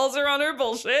 Eli calls her on her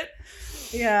bullshit.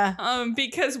 Yeah.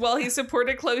 Because while he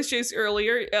supported Chloe's choice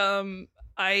earlier,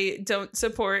 I don't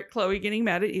support Chloe getting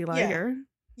mad at Eli here.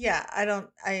 Yeah,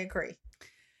 I agree.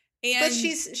 And but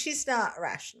she's not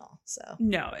rational, so.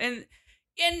 No. And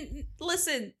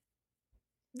listen,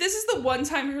 this is the one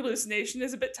time her hallucination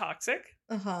is a bit toxic.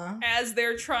 Uh-huh. As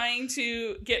they're trying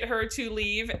to get her to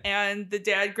leave, and the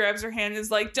dad grabs her hand and is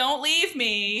like, don't leave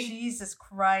me. Jesus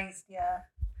Christ, yeah.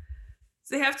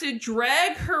 So they have to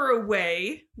drag her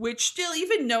away, which still,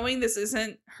 even knowing this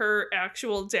isn't her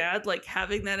actual dad, like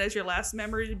having that as your last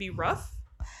memory to be rough.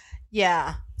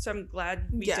 Yeah. So I'm glad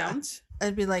we don't.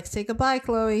 I'd be like, say goodbye,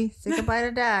 Chloe. Say goodbye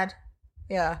to Dad.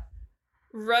 Yeah.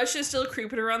 Rush is still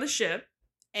creeping around the ship,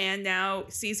 and now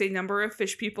sees a number of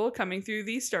fish people coming through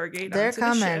the Stargate. They're onto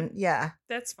coming. the ship. Yeah.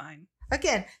 That's fine.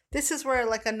 Again, this is where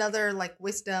like another like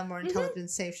wisdom or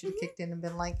intelligence save should have kicked in and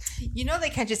been like, they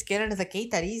can't just get into the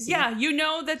gate that easy. Yeah,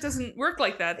 that doesn't work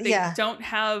like that. They don't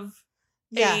have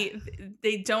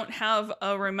they don't have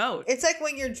a remote. It's like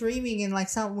when you're dreaming and like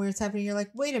something weird's happening, you're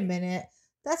like, wait a minute,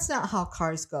 that's not how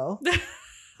cars go.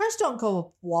 Cars don't go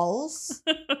up walls.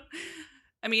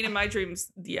 I mean, in my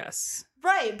dreams, yes.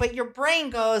 Right, but your brain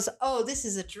goes, oh, this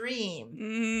is a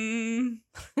dream.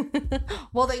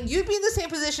 Well, then you'd be in the same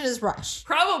position as Rush.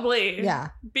 Probably. Yeah.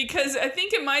 Because I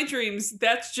think in my dreams,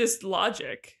 that's just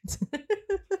logic.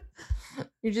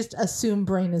 You just assume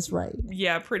brain is right.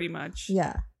 Yeah, pretty much.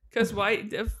 Yeah. Because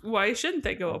why shouldn't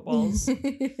they go up walls?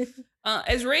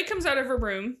 As Ray comes out of her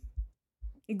room,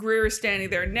 Greer is standing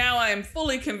there. Now I am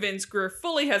fully convinced Greer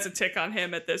fully has a tick on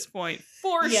him at this point.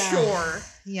 For sure.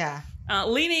 Yeah.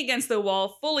 Leaning against the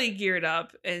wall, fully geared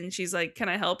up. And she's like, can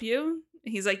I help you?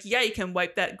 He's like, yeah, you can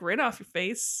wipe that grin off your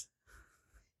face.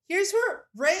 Here's where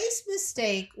Ray's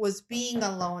mistake was being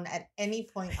alone at any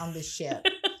point on the ship.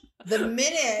 The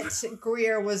minute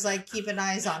Greer was like, keeping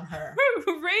eyes on her.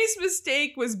 Ray's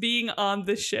mistake was being on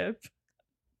the ship.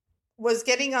 Was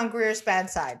getting on Greer's bad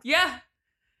side. Yeah.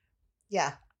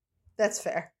 Yeah. That's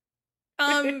fair.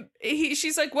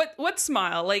 She's like, what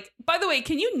smile? Like, by the way,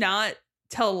 can you not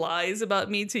tell lies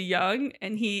about me to Young?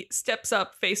 And he steps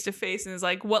up face to face and is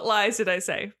like, what lies did I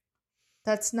say?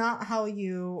 That's not how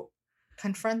you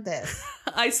confront this.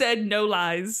 I said no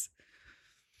lies.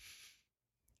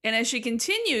 And as she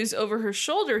continues over her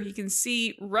shoulder, he can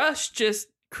see Rush just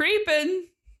creeping.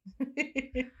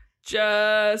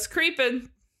 Just creeping.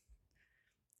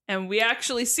 And we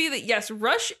actually see that, yes,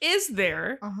 Rush is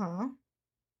there. Uh-huh.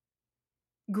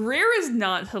 Greer is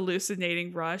not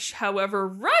hallucinating Rush. However,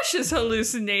 Rush is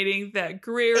hallucinating that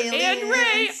Greer and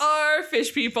Ray are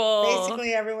fish people.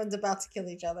 Basically, everyone's about to kill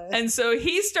each other. And so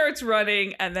he starts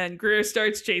running, and then Greer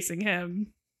starts chasing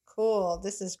him. Cool.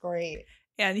 This is great.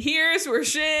 And here's where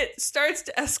shit starts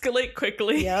to escalate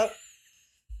quickly. Yep.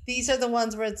 These are the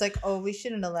ones where it's like, oh, we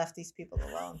shouldn't have left these people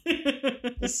alone.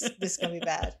 This is going to be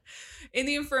bad. In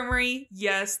the infirmary,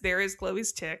 yes, there is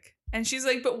Chloe's tick. And she's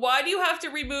like, but why do you have to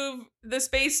remove the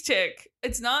space tick?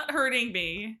 It's not hurting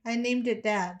me. I named it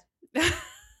Dad.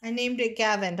 I named it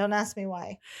Gavin. Don't ask me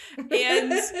why. And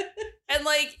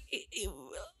like,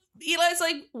 Eli's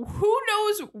like, who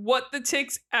knows what the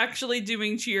tick's actually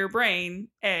doing to your brain,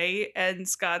 A? And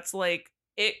Scott's like,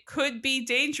 it could be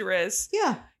dangerous.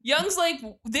 Yeah. Young's like,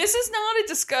 this is not a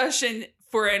discussion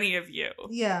for any of you.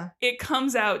 Yeah. It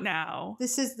comes out now.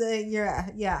 This is your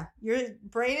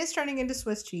brain is turning into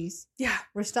Swiss cheese. Yeah.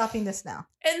 We're stopping this now.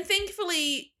 And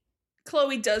thankfully,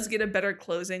 Chloe does get a better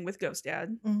closing with Ghost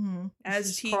Dad. Mm-hmm.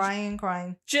 As She's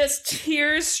crying. Just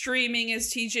tears streaming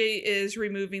as TJ is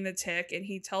removing the tick, and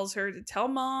he tells her to tell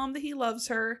Mom that he loves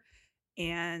her,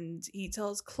 and he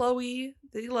tells Chloe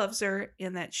that he loves her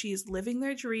and that she is living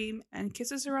their dream, and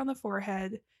kisses her on the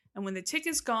forehead. And when the tick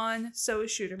is gone, so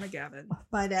is Shooter McGavin.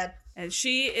 Bye, Dad. And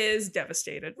she is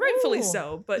devastated. Rightfully Ooh,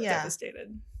 so, but yeah.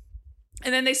 devastated.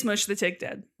 And then they smush the tick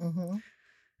dead. Mm-hmm.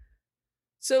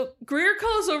 So Greer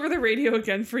calls over the radio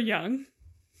again for Young.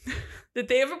 That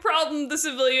they have a problem. The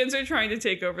civilians are trying to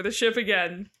take over the ship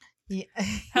again. Yeah.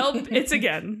 Help, it's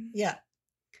again. Yeah.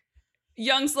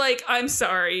 Young's like, I'm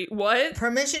sorry, what?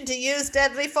 Permission to use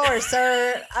deadly force,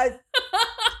 sir.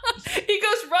 He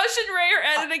goes, Rush and Ray are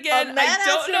at it again. A man I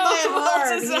don't after know my who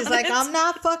heart. else is He's on like, it. I'm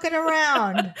not fucking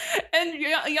around. And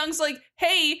Young's like,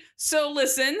 hey, so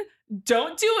listen,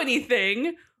 don't do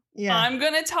anything. Yeah. I'm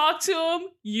going to talk to him.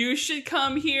 You should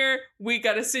come here. We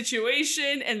got a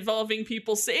situation involving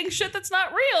people saying shit that's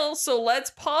not real. So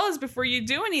let's pause before you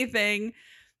do anything.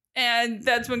 And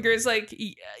that's when Greer's like,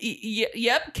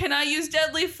 yep, can I use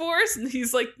deadly force? And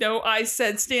he's like, no, I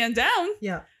said stand down.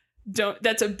 Yeah. Don't.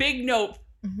 That's a big nope.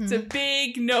 Mm-hmm. It's a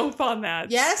big nope on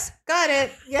that. Yes, got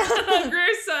it. Yeah. On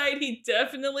Greer's side, he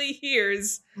definitely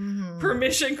hears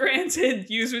permission granted.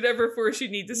 Use whatever force you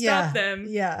need to stop them.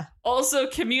 Yeah. Also,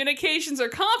 communications are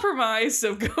compromised,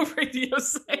 so go radio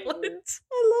silent.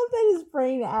 I love that his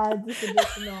brain adds this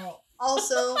additional.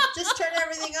 Also, just turn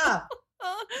everything up.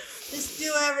 Just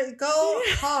do everything. Go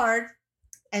hard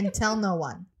and tell no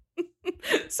one.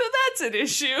 So that's an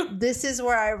issue. This is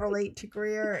where I relate to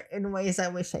Greer in ways I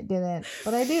wish I didn't,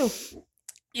 but I do.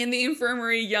 In the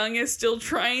infirmary, Young is still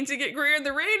trying to get Greer on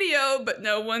the radio, but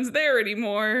no one's there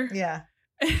anymore. Yeah.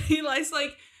 And Eli's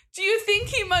like, do you think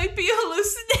he might be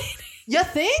hallucinating? You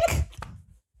think?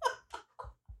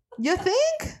 You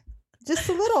think? Just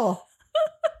a little.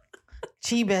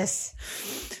 Jeebus.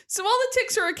 So all the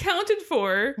ticks are accounted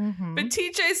for, but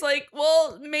TJ's like,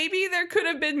 well, maybe there could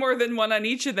have been more than one on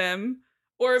each of them.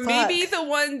 Or maybe the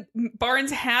one,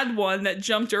 Barnes had one that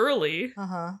jumped early.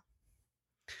 Uh-huh.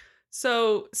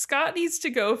 So Scott needs to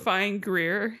go find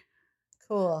Greer.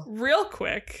 Cool. Real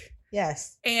quick.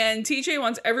 Yes. And TJ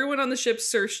wants everyone on the ship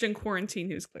searched and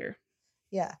quarantined who's clear.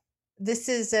 Yeah. This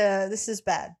is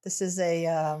bad. This is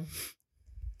a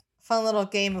fun little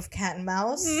game of cat and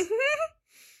mouse.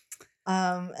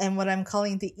 And what I'm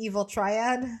calling the evil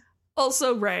triad.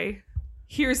 Also, Ray.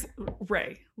 Here's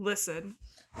Ray. Listen.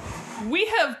 We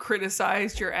have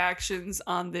criticized your actions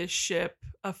on this ship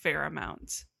a fair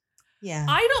amount. Yeah.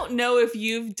 I don't know if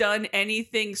you've done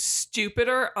anything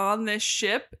stupider on this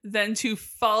ship than to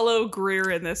follow Greer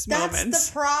in this moment. That's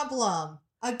the problem.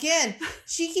 Again,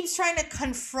 she keeps trying to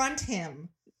confront him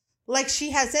like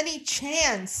she has any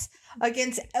chance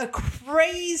against a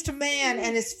crazed man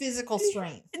and his physical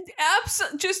strength.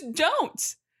 Just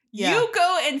don't. Yeah. You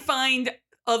go and find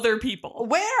other people.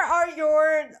 Where are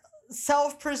your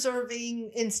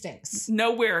self-preserving instincts?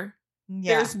 Nowhere.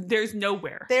 Yeah. There's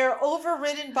nowhere. They're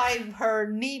overridden by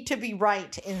her need to be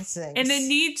right instincts. And the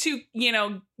need to,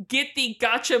 get the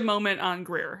gotcha moment on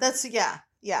Greer. That's,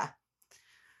 yeah.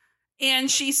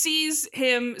 And she sees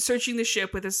him searching the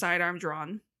ship with his sidearm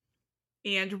drawn.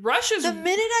 And Rush is... The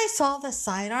minute I saw the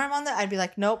sidearm on that, I'd be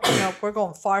like, nope, we're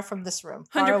going far from this room.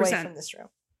 Far 100%. away from this room.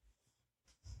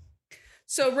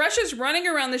 So Rush is running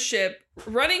around the ship,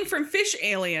 running from fish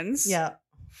aliens. Yeah.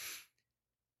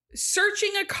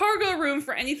 Searching a cargo room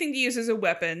for anything to use as a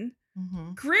weapon.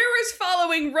 Mm-hmm. Greer is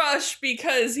following Rush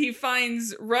because he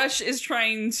finds Rush is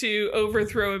trying to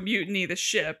overthrow and mutiny the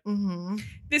ship. Mm-hmm.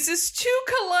 This is two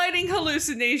colliding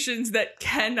hallucinations that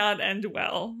cannot end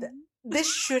well.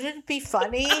 This shouldn't be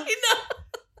funny, I know.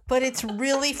 but it's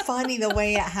really funny the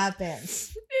way it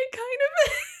happens. It kind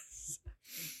of is.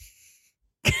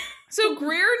 So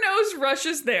Greer knows Rush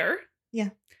is there. Yeah.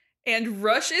 And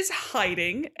Rush is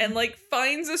hiding and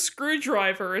finds a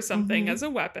screwdriver or something as a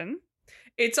weapon.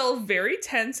 It's all very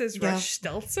tense as Rush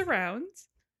stealths around.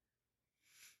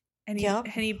 And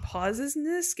he pauses and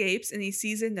escapes and he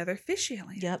sees another fish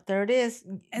alien. Yep, there it is.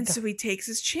 And so he takes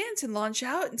his chance and launches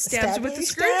out and stabs him with the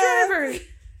screwdriver.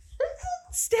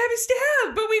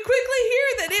 Stabby. But we quickly hear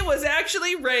that it was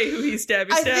actually Ray who he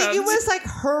stabbed. I think it was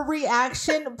her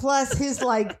reaction plus his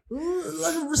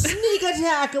sneak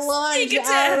attack lunge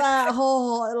out of that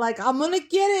hole. I'm gonna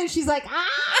get it. And she's like,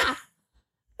 ah!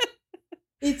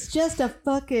 It's just a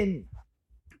fucking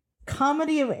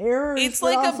comedy of errors, It's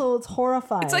but like also it's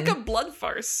horrifying. It's like a blood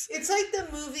farce. It's like the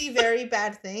movie Very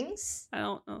Bad Things. I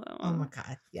don't know that Oh one. my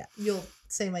god. Yeah.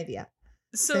 Same idea.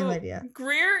 So Same idea.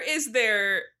 Greer is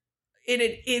there in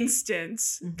an instant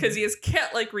because he has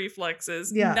cat-like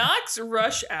reflexes. Yeah. Knocks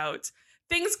Rush out.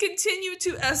 Things continue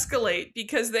to escalate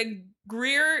because then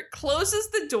Greer closes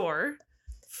the door,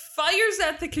 fires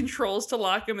at the controls to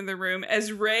lock him in the room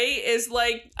as Ray is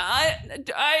like, I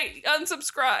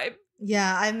unsubscribe.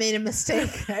 Yeah, I made a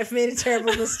mistake. I've made a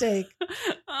terrible mistake.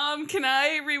 Can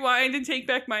I rewind and take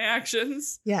back my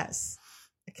actions? Yes.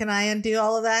 Can I undo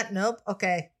all of that? Nope.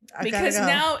 Okay. Because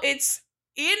now it's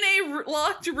in a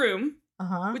locked room,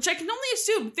 Uh-huh. which I can only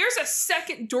assume there's a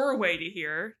second doorway to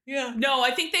here. Yeah. No,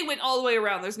 I think they went all the way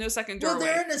around. There's no second doorway. Well,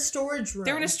 they're in a storage room.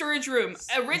 They're in a storage room.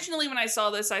 Originally, when I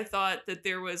saw this, I thought that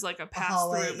there was like a pass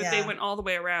hallway, through, but they yeah. went all the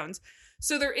way around.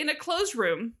 So they're in a closed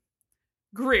room.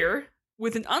 Greer,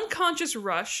 with an unconscious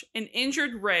Rush, an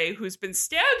injured Ray who's been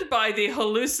stabbed by the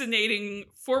hallucinating,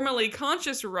 formerly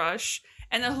conscious Rush,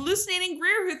 and a hallucinating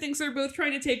Greer who thinks they're both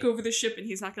trying to take over the ship and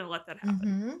he's not going to let that happen.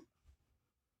 Mm-hmm.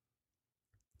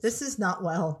 This is not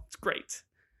well. It's great.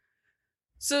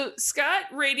 So Scott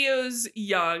radios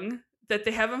Young that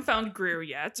they haven't found Greer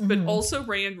yet, but Mhm. also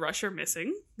Ray and Rush are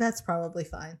missing. That's probably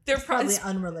fine. They're It's probably it's-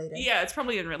 unrelated. Yeah, it's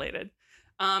probably unrelated.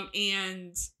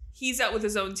 And he's out with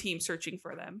his own team searching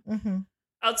for them. Mm-hmm.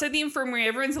 Outside the infirmary,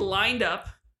 everyone's lined up.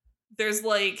 There's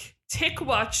like tick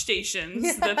watch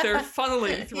stations that they're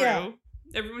funneling through. Yeah.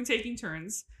 Everyone taking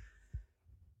turns.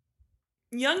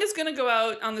 Young is going to go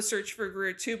out on the search for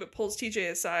Greer too, but pulls TJ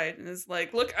aside and is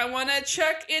like, look, I want to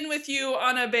check in with you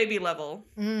on a baby level.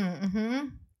 Mm-hmm.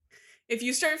 If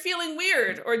you start feeling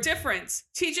weird or different,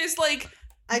 TJ's like,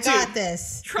 I Dude, got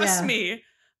this. trust Yeah. me.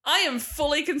 I am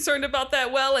fully concerned about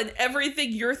that well, and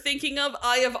everything you're thinking of,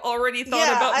 I have already thought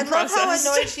Yeah, about I and love how processed.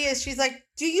 annoyed she is. She's like,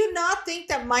 do you not think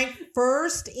that my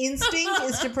first instinct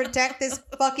is to protect this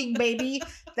fucking baby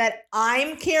that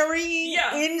I'm carrying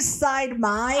Yeah. inside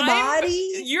my I'm-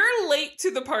 body? You're late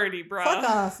to the party, bruh. Fuck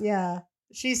off. Yeah.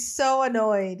 She's so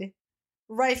annoyed.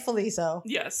 Rightfully so.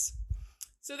 Yes.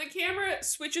 So the camera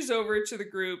switches over to the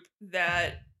group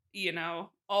that,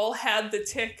 all had the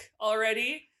tick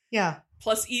already, Yeah.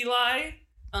 plus Eli.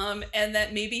 And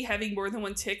that maybe having more than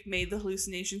one tick made the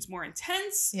hallucinations more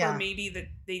intense. Yeah. Or maybe that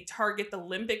they target the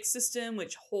limbic system,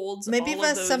 which holds Maybe all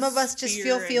of those some of us just fear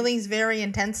feel and- feelings very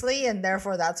intensely, and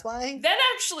therefore that's why. That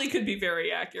actually could be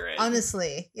very accurate.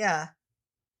 Honestly, yeah.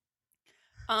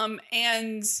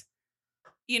 And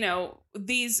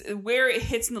these where it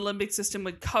hits in the limbic system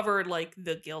would cover like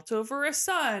the guilt over a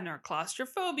son or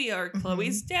claustrophobia or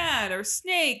Chloe's dad or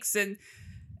snakes and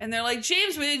they're like,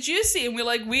 James, what did you see? And we're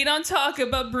like, we don't talk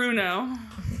about Bruno.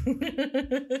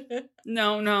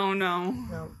 No. No.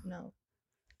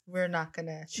 We're not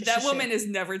gonna. That woman is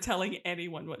never telling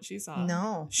anyone what she saw.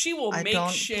 No. She will I make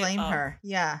don't shit blame up. her.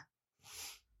 Yeah.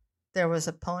 There was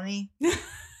a pony.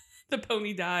 The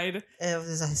pony died. It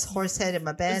was his horse head in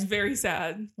my It was bed. very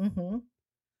sad. Mm-hmm.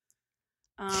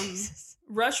 Um,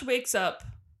 Rush wakes up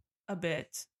a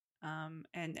bit.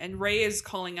 And Ray is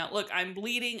calling out, look, I'm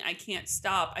bleeding. I can't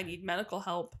stop. I need medical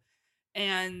help.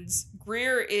 And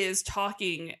Greer is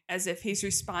talking as if he's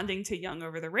responding to Young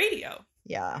over the radio.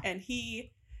 Yeah. And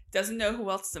he doesn't know who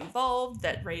else is involved,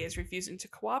 that Ray is refusing to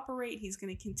cooperate. He's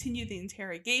going to continue the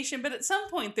interrogation. But at some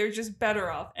point, they're just better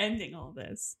off ending all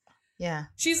this. Yeah.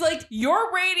 She's like,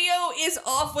 your radio is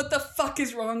off. What the fuck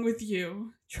is wrong with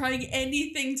you? Trying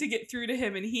anything to get through to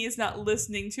him, and he is not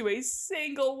listening to a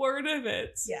single word of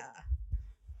it. Yeah.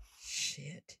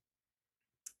 Shit.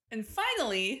 And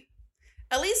finally,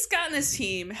 at least Scott and his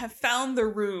team have found the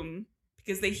room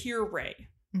because they hear Ray.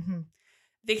 Mm-hmm.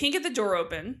 They can't get the door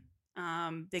open.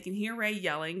 They can hear Ray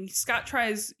yelling. Scott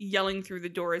tries yelling through the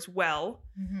door as well.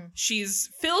 Mm-hmm. She's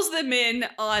fills them in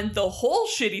on the whole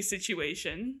shitty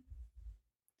situation.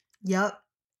 Yep.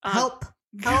 Um, Help.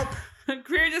 Help.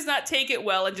 Greer does not take it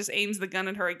well and just aims the gun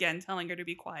at her again, telling her to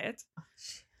be quiet.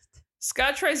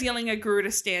 Scott tries yelling at Greer to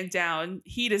stand down.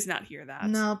 He does not hear that.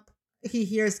 Nope. He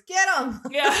hears, get him.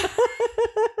 Yeah.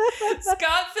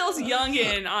 Scott fills Young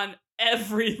in on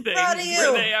everything Proud of where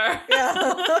you. they are.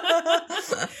 Yeah.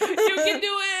 You can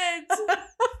do it.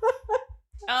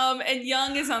 And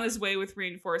Young is on his way with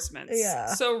reinforcements. Yeah.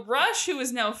 So Rush, who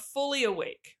is now fully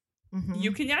awake, Mhm.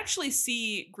 you can actually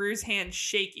see Greer's hand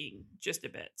shaking just a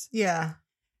bit. Yeah.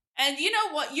 And you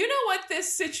know what? You know what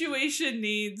this situation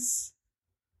needs?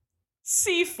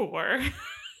 C4.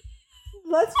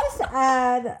 Let's just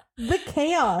add the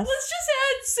chaos. Let's just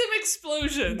add some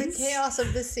explosions. The chaos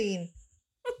of this scene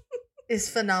is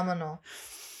phenomenal.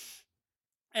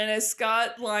 And as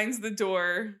Scott lines the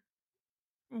door,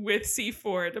 with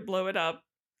C4 to blow it up.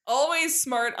 Always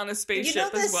smart on a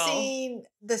spaceship as well. Scene,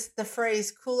 the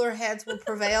phrase "cooler heads will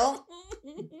prevail"?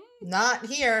 Not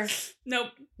here. Nope.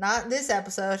 Not this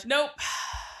episode. Nope.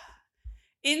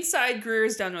 Inside,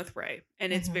 Greer's done with Ray,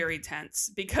 and it's very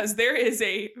tense because there is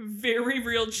a very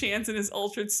real chance in his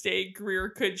altered state Greer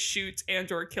could shoot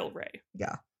and or kill Ray.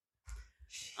 Yeah.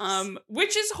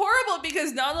 Which is horrible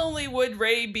because not only would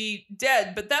Ray be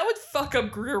dead, but that would fuck up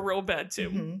Greer real bad too.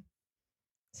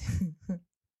 Mm-hmm.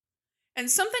 And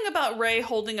something about Ray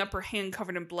holding up her hand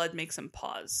covered in blood makes him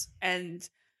pause. And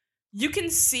you can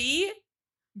see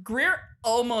Greer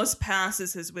almost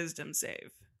passes his wisdom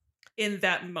save in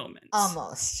that moment.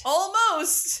 Almost.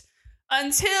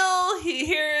 Until he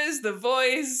hears the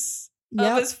voice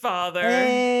of his father.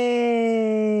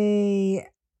 Hey.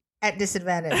 At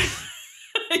disadvantage.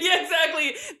 Yeah,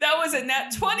 exactly. That was a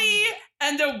nat 20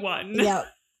 and a 1.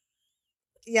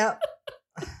 Yep.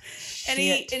 And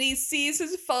he sees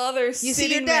his father You sitting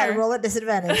see your dad there roll at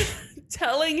disadvantage.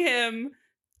 telling him,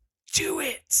 do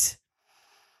it.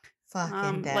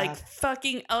 Fucking dad. Like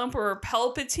fucking Emperor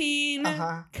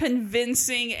Palpatine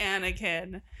convincing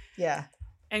Anakin. Yeah.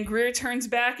 And Greer turns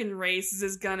back and raises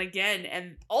his gun again.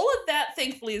 And all of that,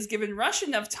 thankfully, has given Rush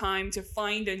enough time to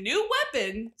find a new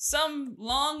weapon, some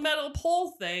long metal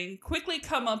pole thing, quickly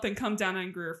come up and come down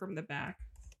on Greer from the back.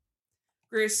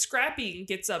 Greer's scrappy and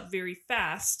gets up very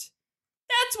fast.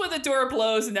 That's when the door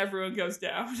blows and everyone goes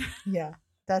down. Yeah.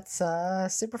 That's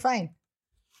super fine.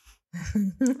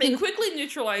 They quickly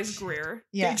neutralize Greer.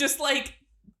 Yeah. They just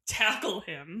tackle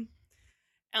him.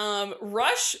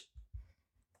 Rush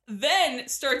then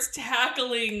starts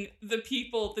tackling the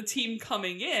team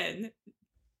coming in,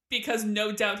 because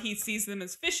no doubt he sees them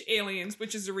as fish aliens,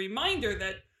 which is a reminder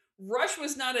that Rush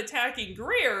was not attacking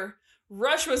Greer.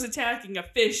 Rush was attacking a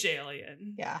fish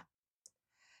alien.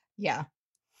 Yeah.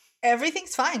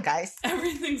 Everything's fine, guys.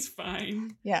 Everything's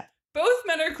fine. Yeah. Both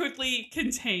men are quickly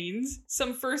contained.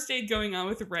 Some first aid going on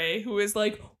with Ray, who is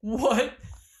like, what?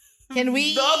 Can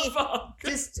we the fuck?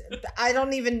 I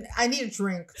need a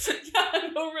drink. Yeah,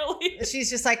 no, really. She's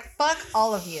just like, fuck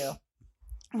all of you.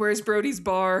 Where's Brody's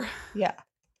bar? Yeah.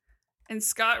 And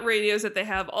Scott radios that they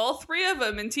have all three of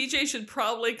them, and TJ should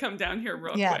probably come down here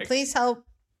real quick. Yeah, please help.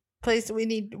 Please, we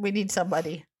need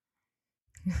somebody.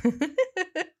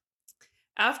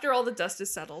 After all the dust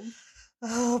is settled.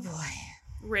 Oh boy.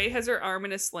 Ray has her arm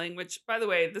in a sling, which, by the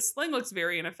way, the sling looks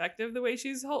very ineffective the way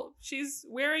she's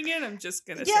wearing it. I'm just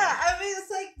gonna say. Yeah, I mean, it's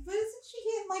like, but isn't she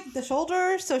hitting the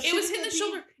shoulder? So it was hitting the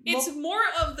shoulder. It's more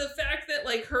of the fact that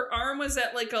her arm was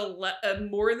at a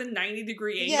more than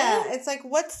 90-degree angle. Yeah, it's like,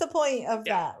 what's the point of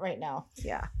that right now?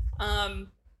 Yeah.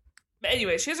 But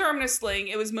anyway, she has her arm in a sling.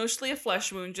 It was mostly a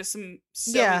flesh wound, just some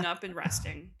sewing up and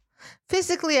resting.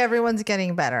 Physically, everyone's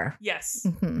getting better. Yes.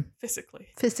 Mm-hmm.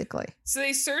 Physically. So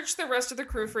they searched the rest of the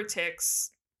crew for ticks.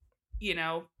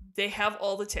 They have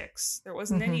all the ticks. There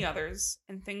wasn't any others.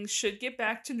 And things should get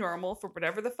back to normal for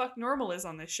whatever the fuck normal is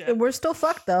on this ship. We're still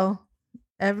fucked, though.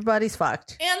 Everybody's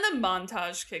fucked. And the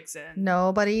montage kicks in.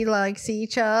 Nobody likes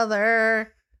each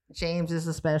other. James is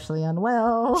especially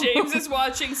unwell. James is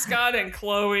watching Scott and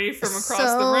Chloe from across the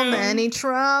So room. many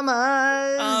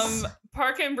traumas.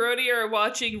 Park and Brody are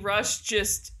watching Rush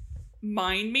just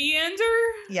mind meander.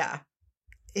 Yeah.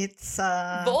 It's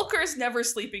Volker's never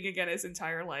sleeping again his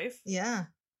entire life. Yeah.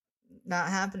 Not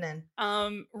happening.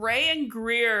 Ray and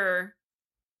Greer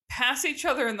pass each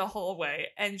other in the hallway,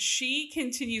 and she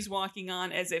continues walking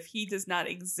on as if he does not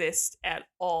exist at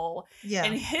all. Yeah.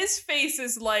 And his face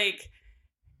is like,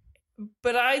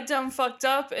 but I done fucked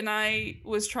up, and I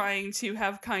was trying to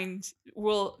have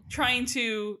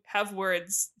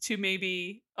words to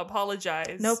maybe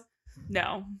apologize. Nope.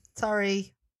 No.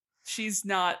 Sorry. She's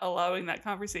not allowing that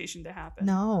conversation to happen.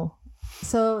 No.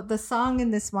 So the song in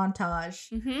this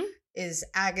montage Mm-hmm. is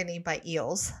Agony by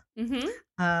Eels. Mm-hmm.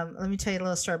 Let me tell you a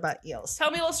little story about Eels. Tell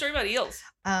me a little story about eels.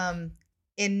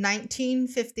 In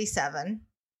 1957,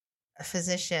 a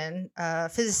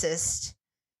physicist,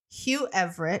 Hugh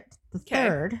Everett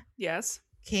III, Yes.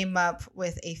 came up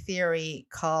with a theory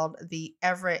called the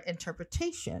Everett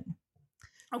interpretation.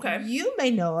 Okay. You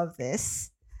may know of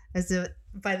this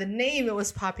by the name it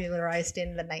was popularized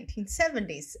in the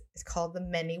 1970s. It's called the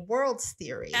many worlds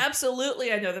theory.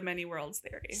 Absolutely, I know the many worlds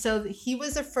theory. So he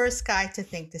was the first guy to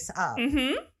think this up.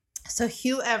 Mm-hmm. So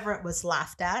Hugh Everett was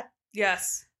laughed at,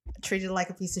 Yes. treated like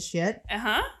a piece of shit.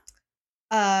 Uh-huh.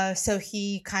 So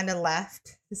he kind of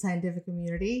left the scientific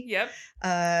community. Yep.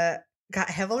 Got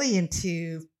heavily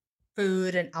into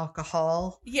food and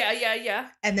alcohol. Yeah.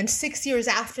 And then 6 years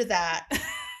after that,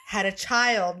 had a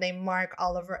child named Mark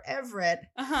Oliver Everett,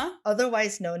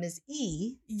 otherwise known as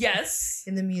E. Yes.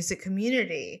 In the music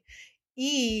community.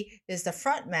 E is the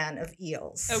frontman of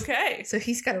Eels. Okay. So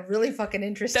he's got a really fucking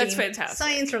interesting That's fantastic.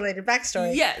 science-related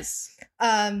backstory. Yes.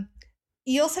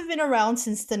 Eels have been around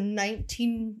since the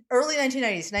early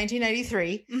 1990s,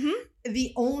 1993.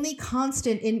 The only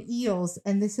constant in Eels,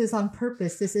 and this is on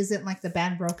purpose, this isn't like the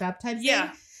band broke up type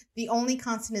thing. The only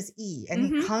constant is E.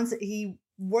 And he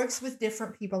works with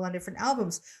different people on different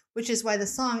albums, which is why the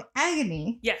song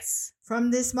Agony from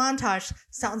this montage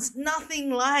sounds nothing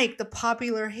like the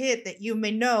popular hit that you may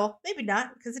know. Maybe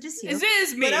not, because it is you. It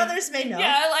is me. But others may know.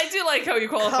 Yeah, I do like how you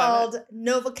qualify called it.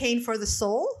 Novocaine for the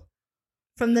Soul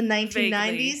from the 1990s.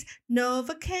 Vaguely.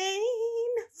 Novocaine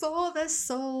for the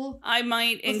soul. I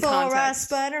might in before context. I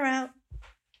sputter out.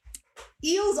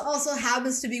 Eels also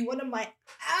happens to be one of my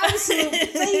absolute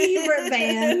favorite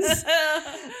bands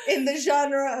in the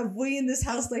genre of we in this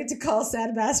house like to call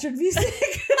sad bastard music.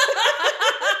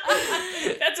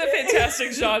 That's a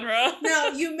fantastic genre. Now,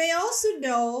 you may also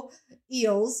know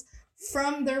Eels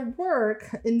from their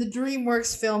work in the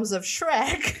DreamWorks films of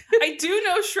Shrek. I do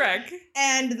know Shrek.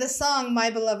 And the song My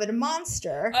Beloved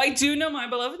Monster. I do know My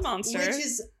Beloved Monster. Which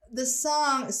is the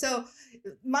song. So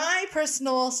my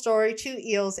personal story to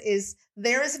Eels is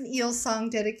there is an Eels song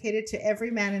dedicated to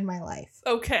every man in my life.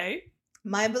 Okay.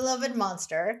 My Beloved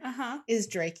Monster is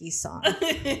Drakey's song.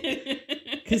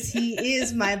 Because he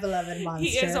is my beloved monster.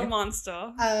 He is a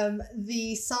monster.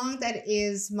 The song that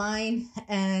is mine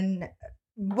and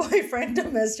boyfriend,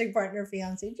 domestic partner,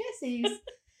 fiance Jesse's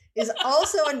is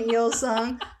also an Eels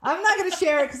song. I'm not going to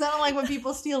share it because I don't like when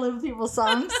people steal other people's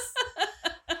songs.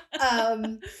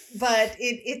 But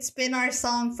it's been our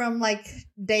song from like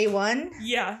day one.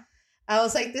 Yeah. I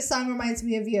was like, this song reminds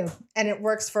me of you, and it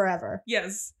works forever.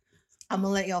 Yes. I'm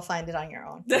gonna let y'all find it on your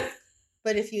own.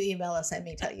 But if you email us, I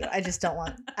may tell you. I just don't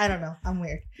want. I don't know. I'm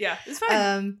weird. Yeah, it's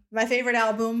fine. My favorite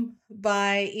album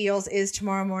by Eels is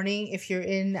Tomorrow Morning. If you're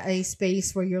in a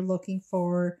space where you're looking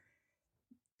for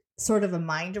sort of a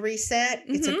mind reset,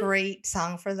 it's a great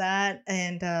song for that.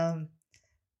 And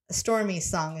Stormy's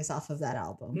song is off of that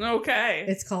album. Okay.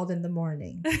 It's called In the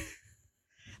Morning.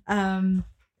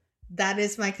 That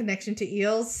is my connection to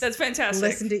Eels. That's fantastic.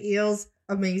 Listen to Eels.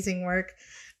 Amazing work.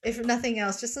 If nothing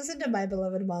else, just listen to My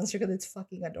Beloved Monster because it's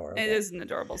fucking adorable. It is an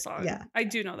adorable song. Yeah. I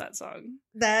do know that song.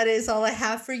 That is all I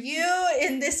have for you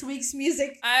in this week's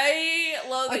music. I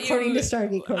love that according to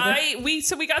Stargate Quarter.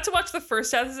 We got to watch the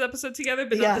first half of this episode together,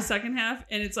 but not the second half.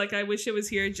 And it's like I wish it was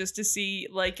here just to see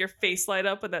like your face light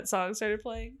up when that song started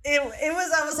playing. It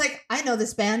was I was like, I know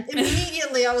this band.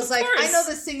 Immediately I was like, course. I know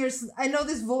this singer's I know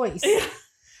this voice. Yeah.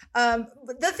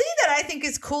 The thing that I think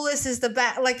is coolest is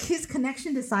like his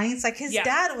connection to science. Like his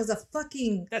dad was a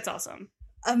fucking that's awesome,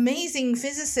 amazing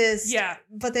physicist. Yeah,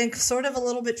 but then sort of a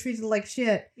little bit treated like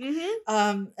shit.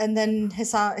 And then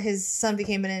his son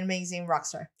became an amazing rock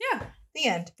star. Yeah, the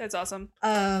end. That's awesome.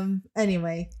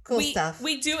 Anyway, cool stuff.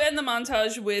 We do end the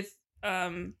montage with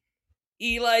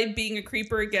Eli being a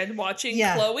creeper again, watching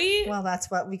Chloe. Well,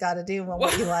 that's what we got to do when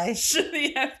we're Eli.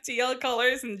 The FTL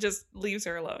colors and just leaves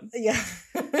her alone. Yeah,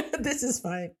 this is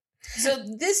fine. So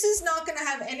this is not going to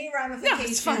have any ramifications. No,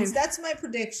 it's fine. That's my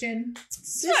prediction.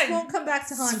 This won't come back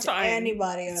to haunt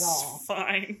anybody at all. It's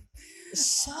fine.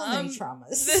 So many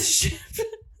traumas. This ship.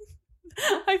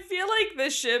 I feel like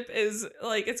this ship is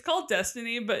like it's called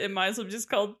Destiny, but it might as well be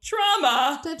just called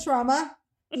Trauma. The trauma.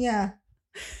 Yeah.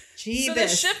 Jeebus. So the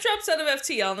ship drops out of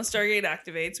FTL and the Stargate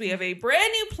activates. We have a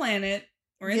brand new planet.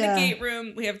 We're in the gate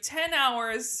room. We have 10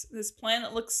 hours. This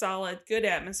planet looks solid. Good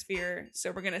atmosphere.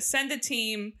 So we're going to send a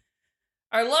team.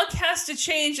 Our luck has to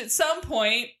change at some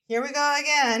point. Here we go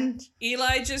again.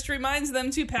 Eli just reminds them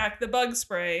to pack the bug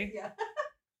spray. Yeah.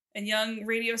 And young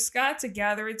Radio Scott to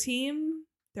gather a team.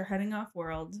 They're heading off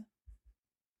world.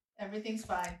 Everything's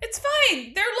fine. It's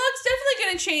fine. Their luck's definitely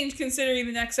going to change considering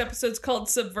the next episode's called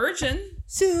Subversion.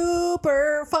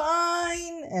 Super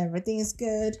fine. Everything's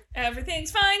good.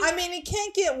 Everything's fine. I mean, it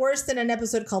can't get worse than an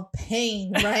episode called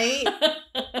Pain, right?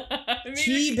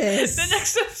 Jeebus. The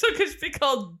next episode could be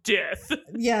called Death.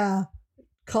 Yeah.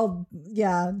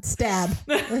 Stab.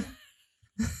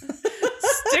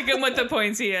 Sticking with the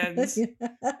pointy ends.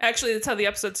 Actually, that's how the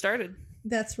episode started.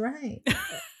 That's right.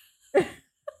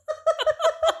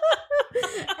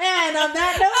 And on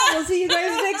that note, we'll see you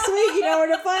guys next week. You know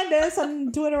where to find us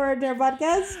on Twitter or their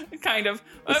podcast. Kind of.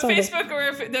 On Facebook or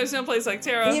if There's No Place Like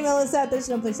Terra. Email us at there's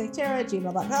no place like Terra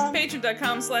 @gmail.com.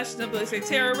 Patreon.com/No Place Like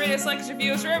Terra. Rate us, like us,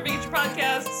 review us wherever you get your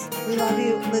podcasts. We love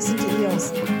you. Listen to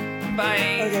Eels.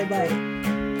 Bye. Okay, bye.